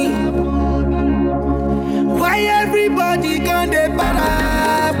for me? Why everybody come they para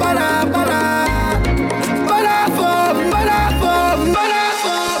for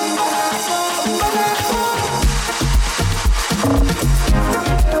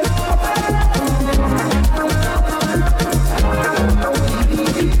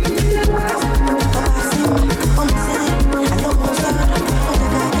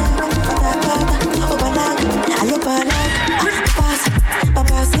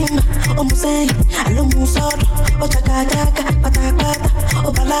Alo musoro, o chaka chaka, pata pata,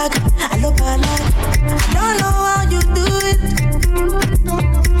 o balaga, alo balaga. I don't know how you do it.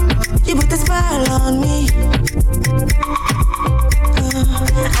 You put a smile on me.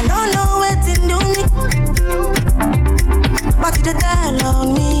 I don't know what's in do me, but you tell on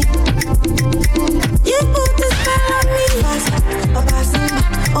me. You put a smile on me. Papa Simba,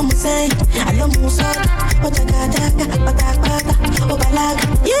 o musei, alo musoro, o chaka chaka, pata pata, o balaga.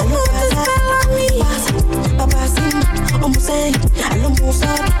 You put a spell on me. Papa Simba, o musei, alo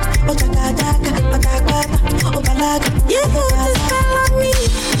musoro, o chaka chaka, pata pata, o balaga. You put a spell on me.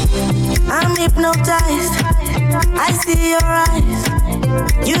 I'm hypnotized. I see your eyes.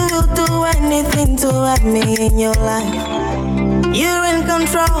 You will do anything to have me in your life. You're in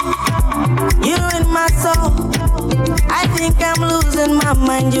control. You're in my soul. I think I'm losing my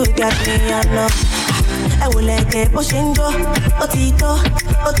mind. You got me, I know. I will let it push in go. Otito,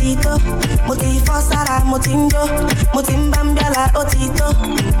 Motifo Sara, Motingo, Motimbambala, Otito.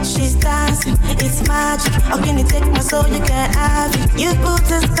 She's dancing, it's magic. How can you take my soul? You can't have it. You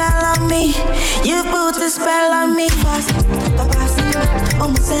put a spell on me. You put a spell on me. Papa Simba,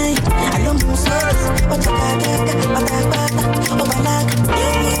 Omusei, I love you so. Otaka, Otaka, Obalaga.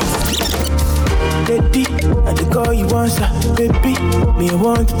 Baby, I dey call you once, baby. Me I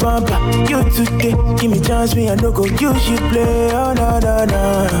want to bump you today. Give me chance, me I no go use you play. Oh no no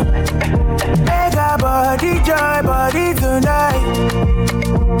no. Make our body joy, body tonight.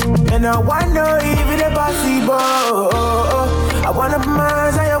 And I wanna know if it's possible. I wanna put my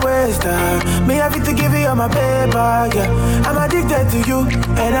hands on your waist. Me have to give you all my paper, yeah. I'm addicted to you,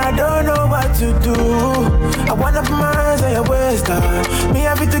 and I don't know what to do. I wanna put my hands on your waist. Me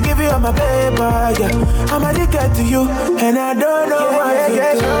have to give you all my paper, yeah. I'm addicted to you, and I don't know what to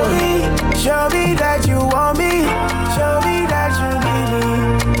do. Show me that you want me. Show me that you need me.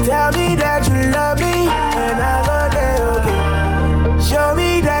 Tell me that you love me, and I go there, okay. Show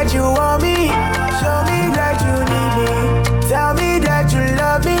me that you want me. Show me that you need me. Tell me that you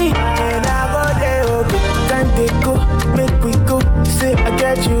love me, and I go there, okay. Time they go, make we go. Say I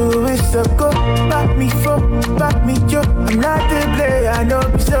get you, it's a go. Back me for, back me yo. I'm not the player, I know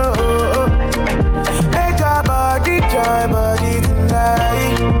me so. Make our body joy, body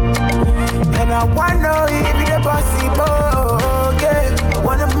tonight. And I wanna know if it's possible, yeah.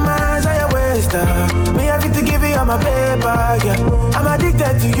 One of my hands on your waist, me have to give you all my paper, yeah. I'm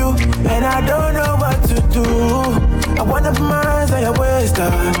addicted to you, and I don't know what to do. I wanna put my hands on your waist,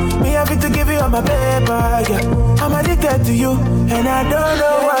 me have to give you all my paper, yeah. I'm addicted to you, and I don't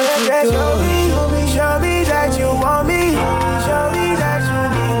know what to do. Show me that you want me. Show me that you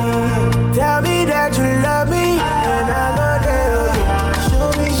need me. Tell me that you love me, and I go there,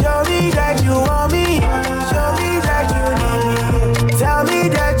 okay. Show me that you want me. Show me that you need me. Tell me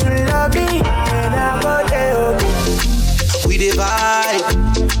that you love me, and I go there, okay. We the vibe,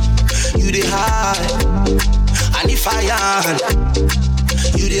 you the high, and if I am,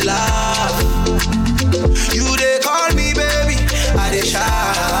 you the laugh. You they call me baby, I they shy.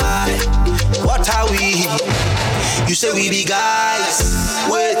 What are we? You say we be guys.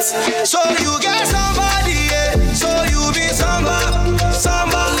 Wait, so you get somebody, yeah. So you be somebody,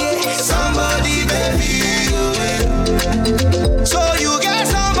 baby. So you get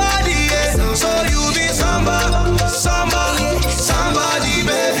somebody, yeah. So you be somebody.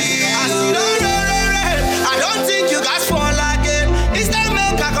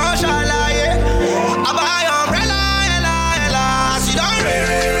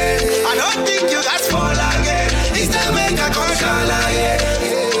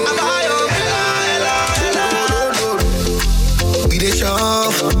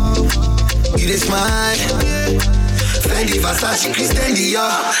 they smile. Fendi, Versace, Christian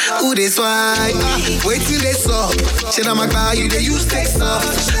Dior. Who they swipe? Wait till they saw. Shit on my car, you they use text off.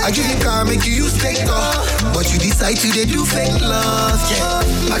 I give you car, make you use text off. But you decide to they do fake love. Yeah,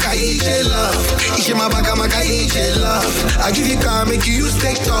 Maka eat love. Ishe my baka, Maka eat love. I give you car, make you use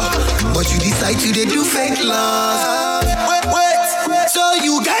text off. But you decide to they do fake love. Wait. So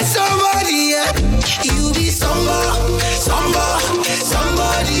you got somebody, yeah. You be somebody,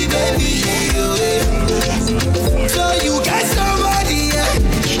 baby. Yeah. So you got somebody, yeah.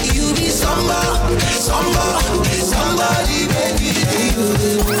 You be somebody, baby.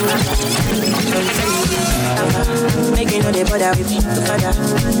 Make you know they bother with me, father.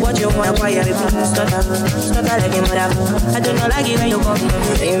 What you want, why you stutter like a mother. I do not like it when you come.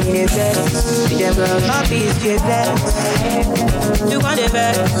 Say me the best, with them girls, my peace get blessed. You want the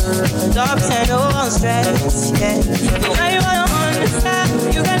best, top 10, no one stress, yeah. Now you wanna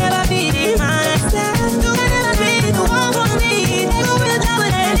understand, you can never be the man I said. You can never be the one for me. They go with the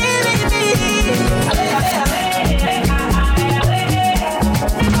when they leave me.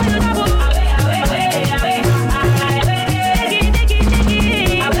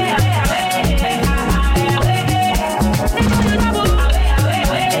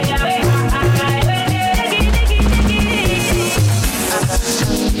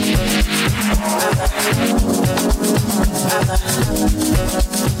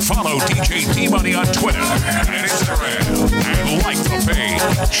 Follow DJ D-Money on Twitter and Instagram and like the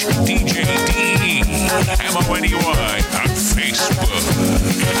page DJ DEMONEY on Facebook.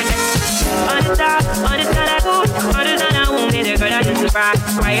 On the top, on the side I go, on the side I won't be the girl I used to cry.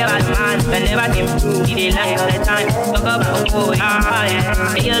 Cry about the man, but never came through. He did lie all the time. Talk about oh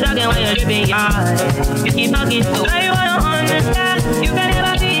yeah, and you're talking when you're dripping, yeah. You keep talking so now you wanna understand. You can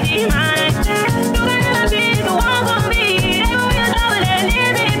never be the man I said. You can never be the one for me. They go with the when they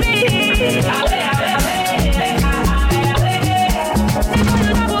leave me.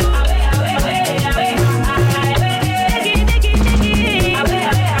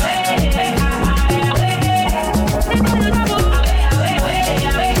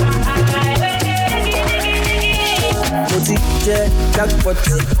 Jackpot,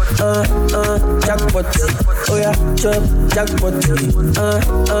 jackpot, oh yeah, chop, jackpot,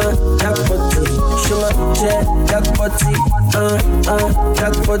 jackpot, show my check, jackpot,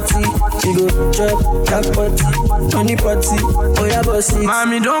 jackpot, you go chop, jackpot, money party, oh yeah, bossy.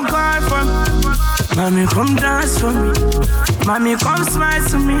 Mommy, don't cry for me, mommy, come dance for me, mommy, come smile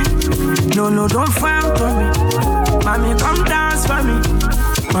to me, no, don't frown for me, mommy, come dance for me,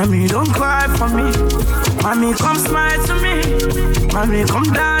 mommy, don't cry for me, mommy, come smile to me, mommy, come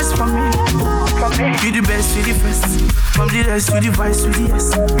dance for me. You the best, you the first. From the left to the vice, to the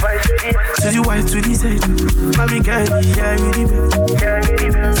yes. To the white, to the side. Mommy, girl, yeah, you the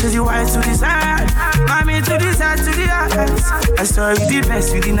best. To the white, to the side. Mommy, to the side, to the eyes. I saw you the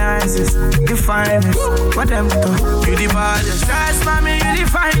best, you the nicest, the finest. What them talk? You the baddest. Yes, mommy, you the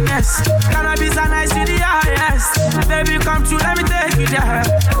finest. Cannabis are nice, you the highest. Baby, come true, let me take you there.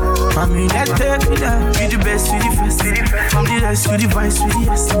 Mommy, let's take you there. You the best, you the first. From the left to the vice, to the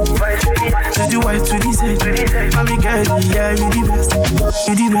yes. To the white, to the side. Mommy, girl, yeah, you the best.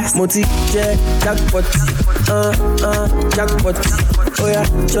 You the best. Moti, yeah, jackpot, jackpot, oh yeah,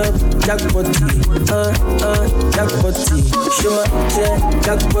 chop, jackpot, jackpot, show my yeah,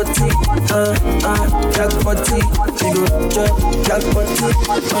 jackpot, jackpot, you go chop, jackpot,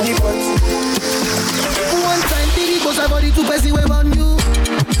 money pot. One time, baby, cause I body too busy way on you.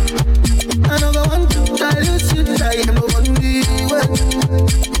 I know I want to try lose you, try him no one be well.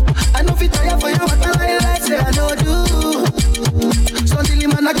 I know fit tire for you, but I like say I know do. So till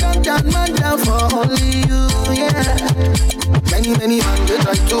man I come down, man down for only you, yeah. Many man they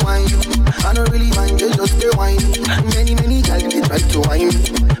try to whine you. I don't really mind, they just stay whine. Many guys they try to whine me.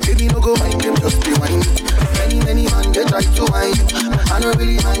 Baby no go mind them, just stay whine. Many man they try to whine you. I don't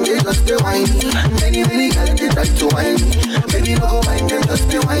really mind, they just stay whine. Many guys they try to whine me. Baby no go mind them, just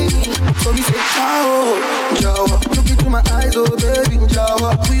stay whine. So me say, ciao, Jawa. Look into my eyes, oh baby,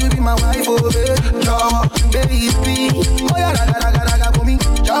 Jawa. Will you be my wife, oh baby, Jawa? Baby, oh yeah, raga for me,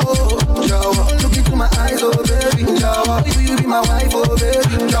 Jawa. Look into my eyes, oh baby, Jawa. Will you be my wife, oh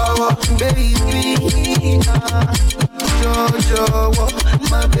baby, Jawa? Baby, Jawa,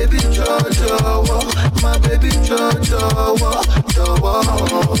 my baby, Jawa, my baby, Jawa.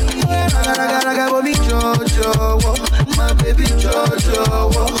 Raga for me, Jawa, my baby,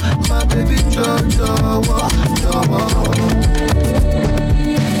 Jawa, my baby, Jawa.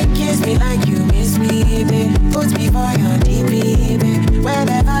 Kiss me like you miss me, baby. Put me for your DP, baby.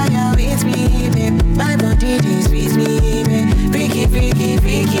 Whenever you're with me, baby. My body is with me, baby. Freaky,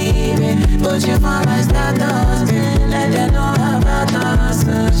 baby. Put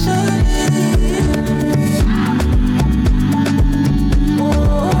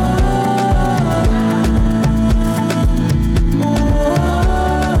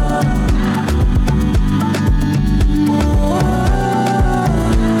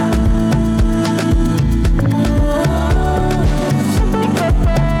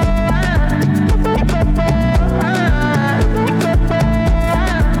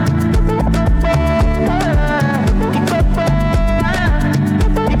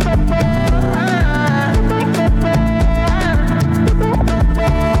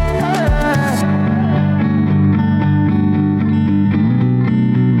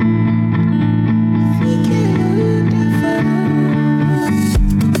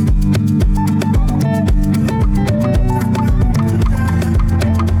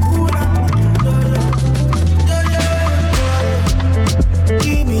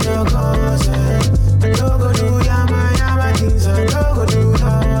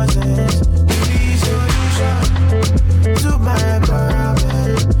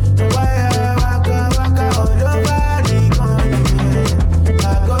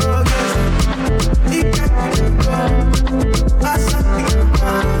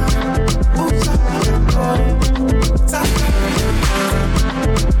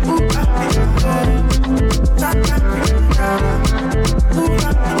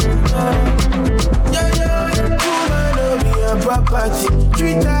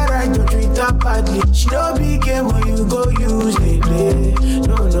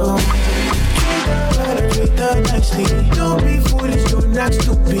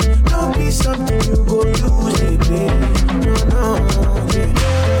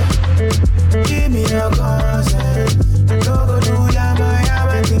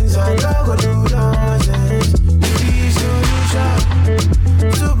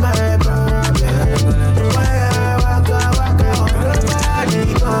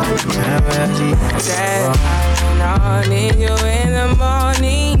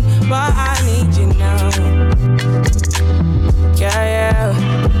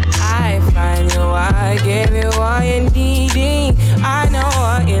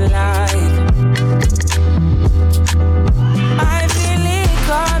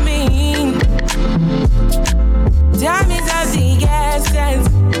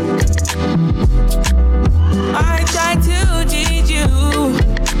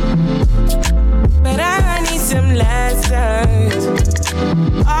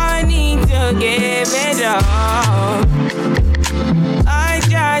to give it all. I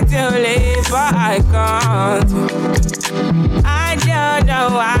try to live, but I can't. I don't know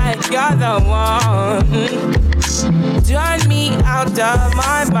why you're the one. Turn me out of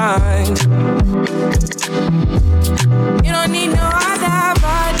my mind. You don't need no other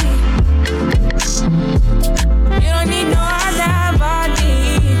body. You don't need no other body.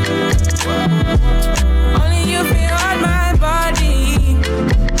 Only you feel on my body.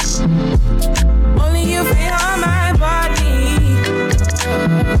 Only you feel on my body.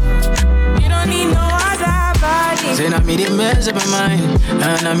 You don't need no other body. Say now me the mess up my mind,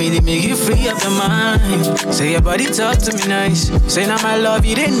 and I me the make you free up your mind. Say your body talk to me nice. Say now my love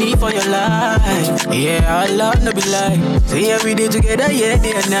you didn't need for your life. Yeah, our love no be lie. Say every day together, yeah,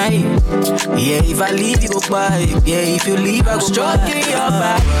 day and night. Yeah, if I leave you go by. Yeah, if you leave I go stroking your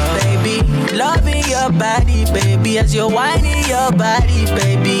body, baby. Loving your body, baby. As you're whining your body,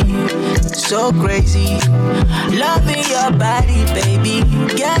 baby. So crazy. Loving your body, baby.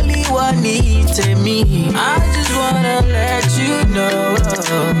 Girl, you want need to me. I just wanna let you know.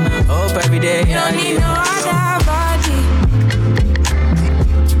 Hope every day you don't need no other body.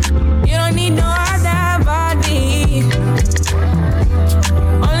 You don't need no other body.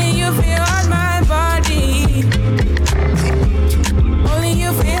 Only you feel on my body. Only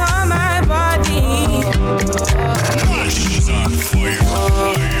you feel on my body.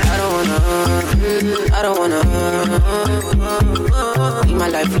 I don't wanna live my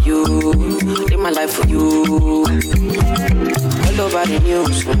life for you, live my life for you. All over the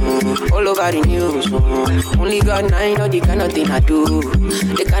news, all over the news. Only God and I know the kind of thing I do,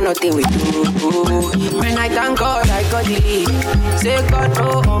 the kind of thing we do. When I thank God, I got the lead. Say God,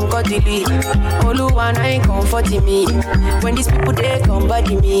 no, ungodly. Oluwa I ain't comforting me. When these people they come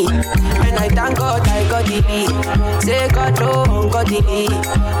body me. When I thank God, I got the lead. Say God, no, ungodly.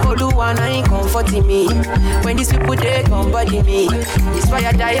 Oluwa I ain't comforting me. When these people they come body me. It's why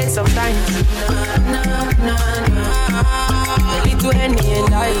I die sometimes. A little Henny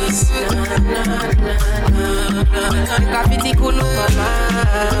and ice. Make a pity cool look my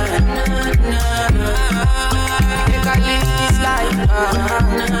mind. Make I live this life.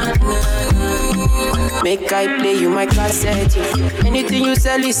 Make I play you my cassette, you. Anything you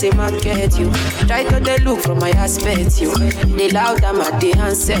sell is a market, you. Try to they look from my aspect, you. They loud and my day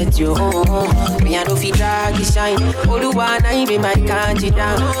and set, you. Me I know fi drag it shine. Oluwa I be my country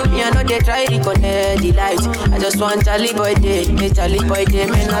down. Me I know they try to connect the light. I just want Charlie boy day, hey Charlie boy day.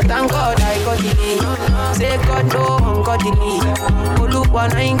 Man I thank God I got the lead. Say God no ungodly. Oluwa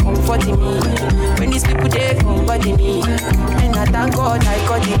I ain't comforting me. When these people they comforting me. Man I thank God I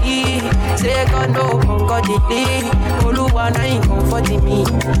got the lead. Say God no ungodly. Oluwa I ain't comforting me.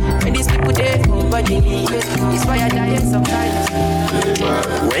 When these people they comforting me. It's why I die sometimes.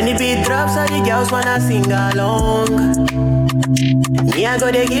 When the beat drops, all the girls wanna sing along. Me I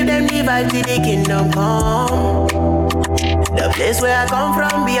go they give them the vibe till the kingdom come. The place where I come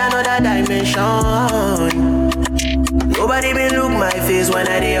from be another dimension. Nobody will look my face when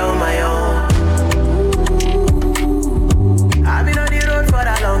I dey on my own. I've been on the road for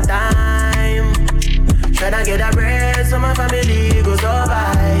a long time, tryna get a bread so my family go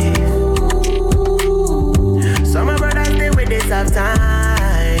survive. Some of my brothers stay with this half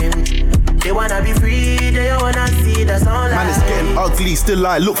time. They wanna be free, they don't wanna see the sunlight. Man, it's getting ugly, still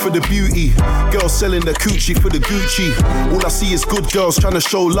I look for the beauty. Girls selling the coochie for the Gucci. All I see is good girls trying to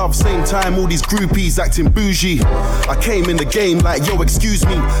show love. Same time, all these groupies acting bougie. I came in the game like, yo, excuse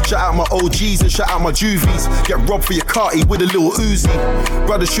me. Shout out my OGs and shout out my juvies. Get robbed for your carty with a little Uzi.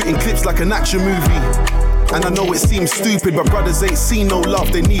 Brothers shooting clips like an action movie. And I know it seems stupid, but brothers ain't seen no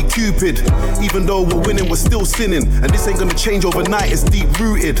love, they need Cupid. Even though we're winning, we're still sinning. And this ain't gonna change overnight, it's deep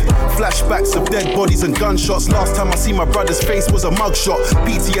rooted. Flashbacks of dead bodies and gunshots. Last time I see my brother's face was a mugshot.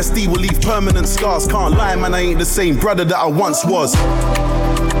 PTSD will leave permanent scars. Can't lie, man, I ain't the same brother that I once was.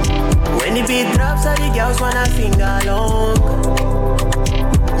 When the beat drops, all the girls wanna sing along.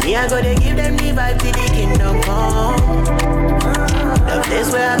 Me I go they give them the vibe till the kingdom come. The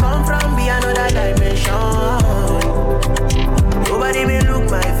place where I come from be another dimension. Nobody will look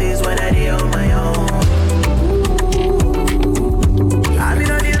my face when I dey on my own. I've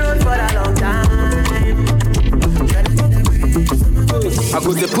been on the road for a long time. I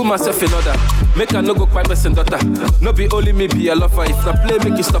go to put myself in order. Make a no go quiet person daughter. No be only me be a lover. If the play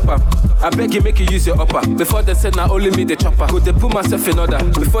make you stop her. I beg you make you use your upper. Before they say now only me the chopper. Go they put myself in order.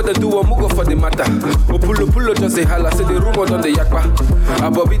 Before they do one go for the matter. Pulo just say holla. Say the rumor on the yakpa.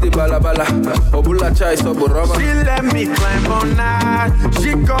 Abobi the balabala. Obula chai so boroma. She let me climb all night.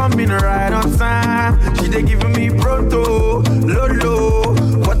 She coming right on time. She they giving me proto, lolo.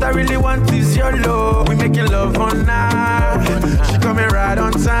 What I really want is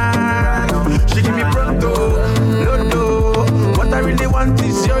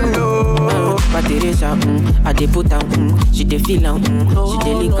Patricia, I dey put am, she dey feel am, she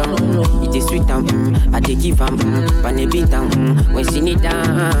dey lick am, it dey sweet am, I dey give am, pane beat am, when she need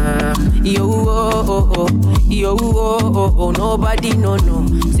am. Yo oh, yo oh, nobody no.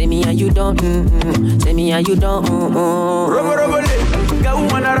 Say me and you don't, say me and you don't. Robo robo le, girl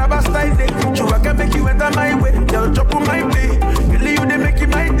wanna rubber style day. You can make you enter my way, girl chop on my day. Girl you dey make it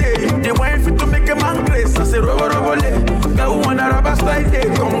my day, they want fit to make a man grace. I say robo robo le, girl wanna rubber style day.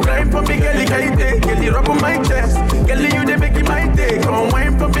 Come grind for me, girl kaite, girl rub on my chest. Girl you dey make it my day, come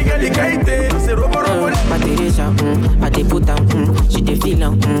wine for me, girl kaite. I say robo robo le. Patricia, I dey put am, she dey feel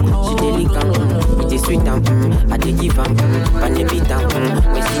am, she dey lick am, it dey sweet am, I dey give am, pane beat am,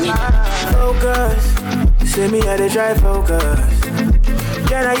 when she need am. Focus, say me I dey try focus.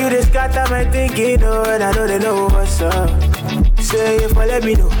 Can I you dey scatter my thinking, oh, and I know they know what's up. Say if I let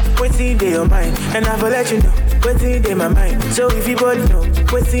me know, what's in your mind, and I will let you know, what's in my mind. So if you both know,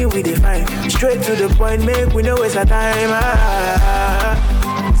 what's in we define, straight to the point, make we know waste our time.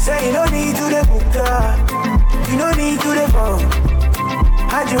 Say you don't need to the book, you don't need to the phone,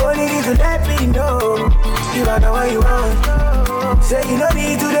 and you only need to let me know, if I know what you want. Say you don't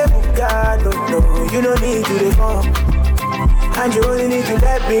need to the book, no, you don't need to the phone, and you only need to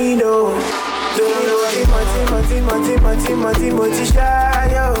let me know. Moti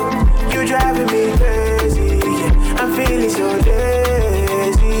shy, yo. You driving me crazy, yeah. I'm feeling so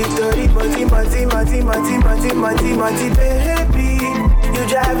lazy. Moti, baby. You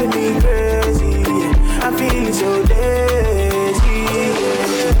driving me crazy, yeah. I'm feeling so lazy,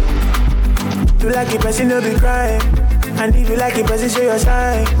 yeah. You like it, person, no be crying. And if you like it, person, show your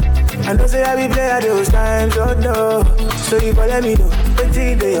sign. I know say I be play at those times, oh no. So you go let me know, what's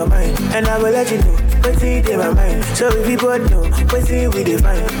in your mind, and I will let you know, what's in my mind. So if you both know, what's in we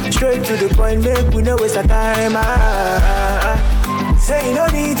define, straight to the point, make we know waste our time. Say you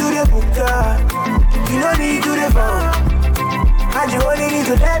don't need to the book, you don't need to the phone, and you only need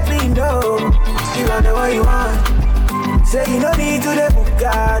to let me know, you don't know what you want. Say you don't need to the book,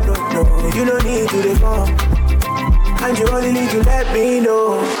 no, you don't need to the phone, and you only need to let me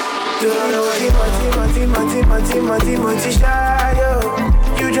know. Moti shy, yo.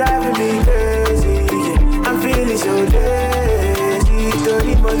 You driving me crazy, yeah. I'm feeling so lazy.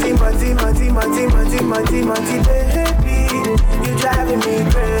 Moti, baby. You driving me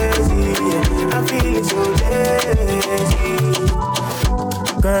crazy, yeah. I'm feeling so lazy.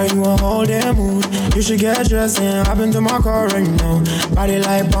 Girl, you a whole damn mood. You should get dressed and hop into my car right now. Body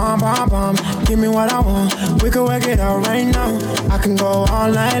like bomb, bomb, bomb. Give me what I want. We can work it out right now. I can go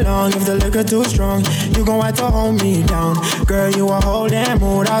all night long if the liquor too strong. You gon' have to hold me down. Girl, you a whole damn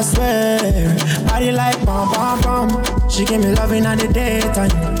mood, I swear. Body like bomb, bomb, bomb. She give me loving at the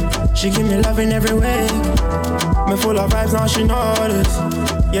daytime. She give me loving every way. Me full of vibes, now she notice.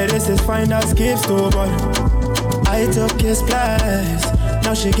 Yeah, this is fine, that skips too, but I took his place.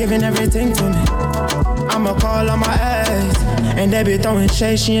 Now she giving everything to me. I'ma call on my ex, and they be throwing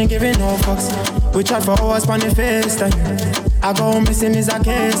shade, she ain't giving no fucks. We chat for hours on the FaceTime. I go missing is a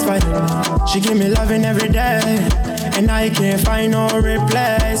case fight. She give me loving every day, and I can't find no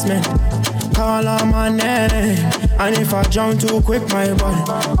replacement. Call on my name, and if I jump too quick, my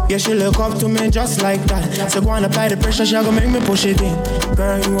body, yeah, she look up to me just like that. So go and apply the pressure, she gon' make me push it in.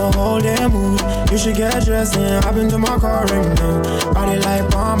 Girl, you a whole damn mood. You should get dressed and hop into my car right now. Body like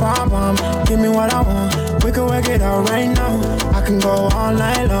bomb, bomb, bomb. Give me what I want. We can work it out right now. I can go all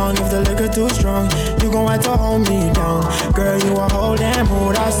night long if the liquor too strong. You gon' have to hold me down. Girl, you a whole damn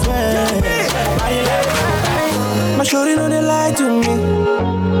mood, I swear. Body like my shorty know they lie to me.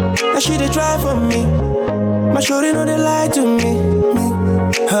 Now she dey try for me. My shorty know they lie to me.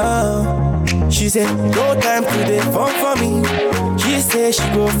 She said no time to dey phone for me. She said she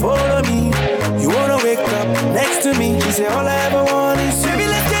go follow me. You wanna wake up next to me. She said all I ever want is you. Baby,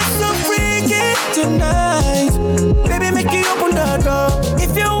 let's get so freaky tonight. Baby, make you open the door.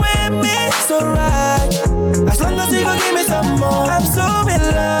 If you with me, it's alright. As long as you gon' give me some more. I'm so in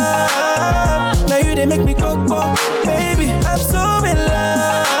love. Now you they make me go, baby. I'm so in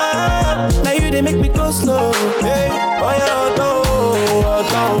love. Now you they make me go slow, hey. Oh yeah,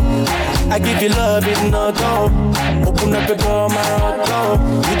 I give you love, it's not go. Open up the door, my auto.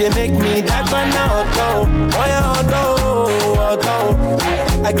 You they make me that one now, go. Oh yeah,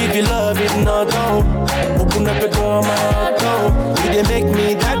 I give you love, it's not go. Open up the door, my auto. You they make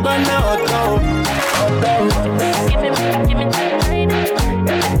me that one now, go. Give me tonight.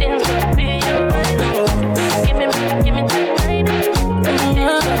 Everything's gonna be alright. Give me tonight. Everything's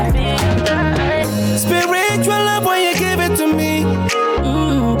gonna be alright. Spiritual love when you give it to me.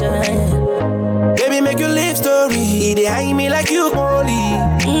 Baby, make your live story. They hide me like you holy.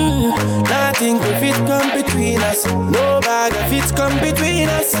 Nothing could fit between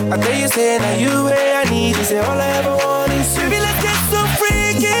us. I tell you, say, now you where I need. You say, all I ever want is you. Baby, let's get so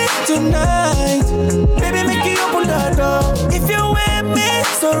freaky tonight. Baby, make you open the door. If you with me,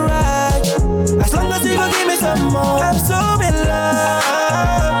 it's alright. As long as you gon' give me some more. I'm so in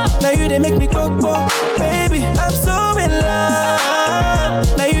love. Now you they make me go, baby. I'm so in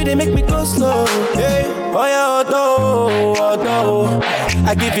love. Now you they make me go slow. Hey, oh yeah, auto.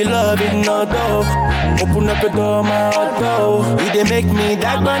 I give you love in auto. Open up the door, my auto. You they make me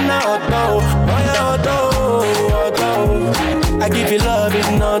that man auto. Oh yeah, auto. I give you love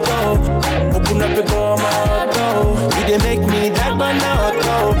in auto. Open up the door, my auto. You they make me that man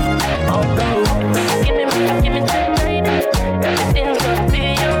auto. Give me tonight. Everything's gonna be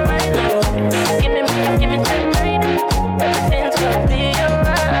alright. Give me tonight. Everything's gonna be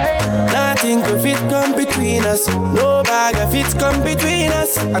alright. Nothing could fit come between us. No bag of fit come between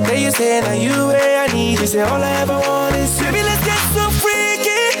us. I tell you, say, now you where I need. You say, all I ever want is you. Baby, let's get so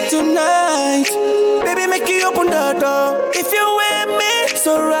freaky tonight. Baby, make you open the door. If you with me, it's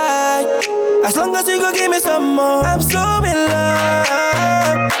alright. As long as you go give me some more. I'm so in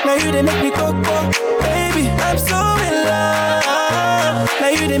love. Now you they make me go, baby. I'm so in love. Now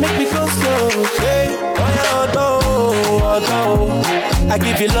you they make me go slow. Hey, oh yeah, auto. I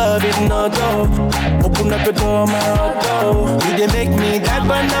give you love in auto. Open up the door, my auto. You they make me that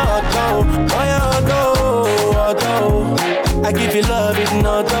man auto. Oh yeah, auto. I give you love in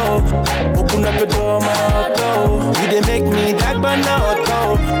auto. Open up the door, my auto. You they make me that man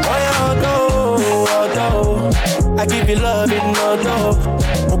auto. Oh yeah, auto. I give you love in auto.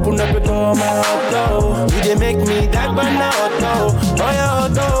 Open up the door, my auto. You they make me that man auto. Oh yeah,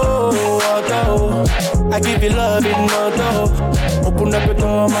 auto. I give you love in auto. Open up the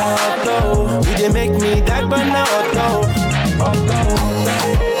door, my auto. You they make me that man auto.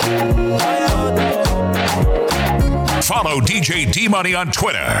 Follow DJ D-Money on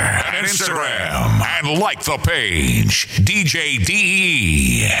Twitter and Instagram. And like the page DJ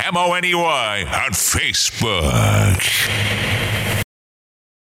DEMONEY on Facebook.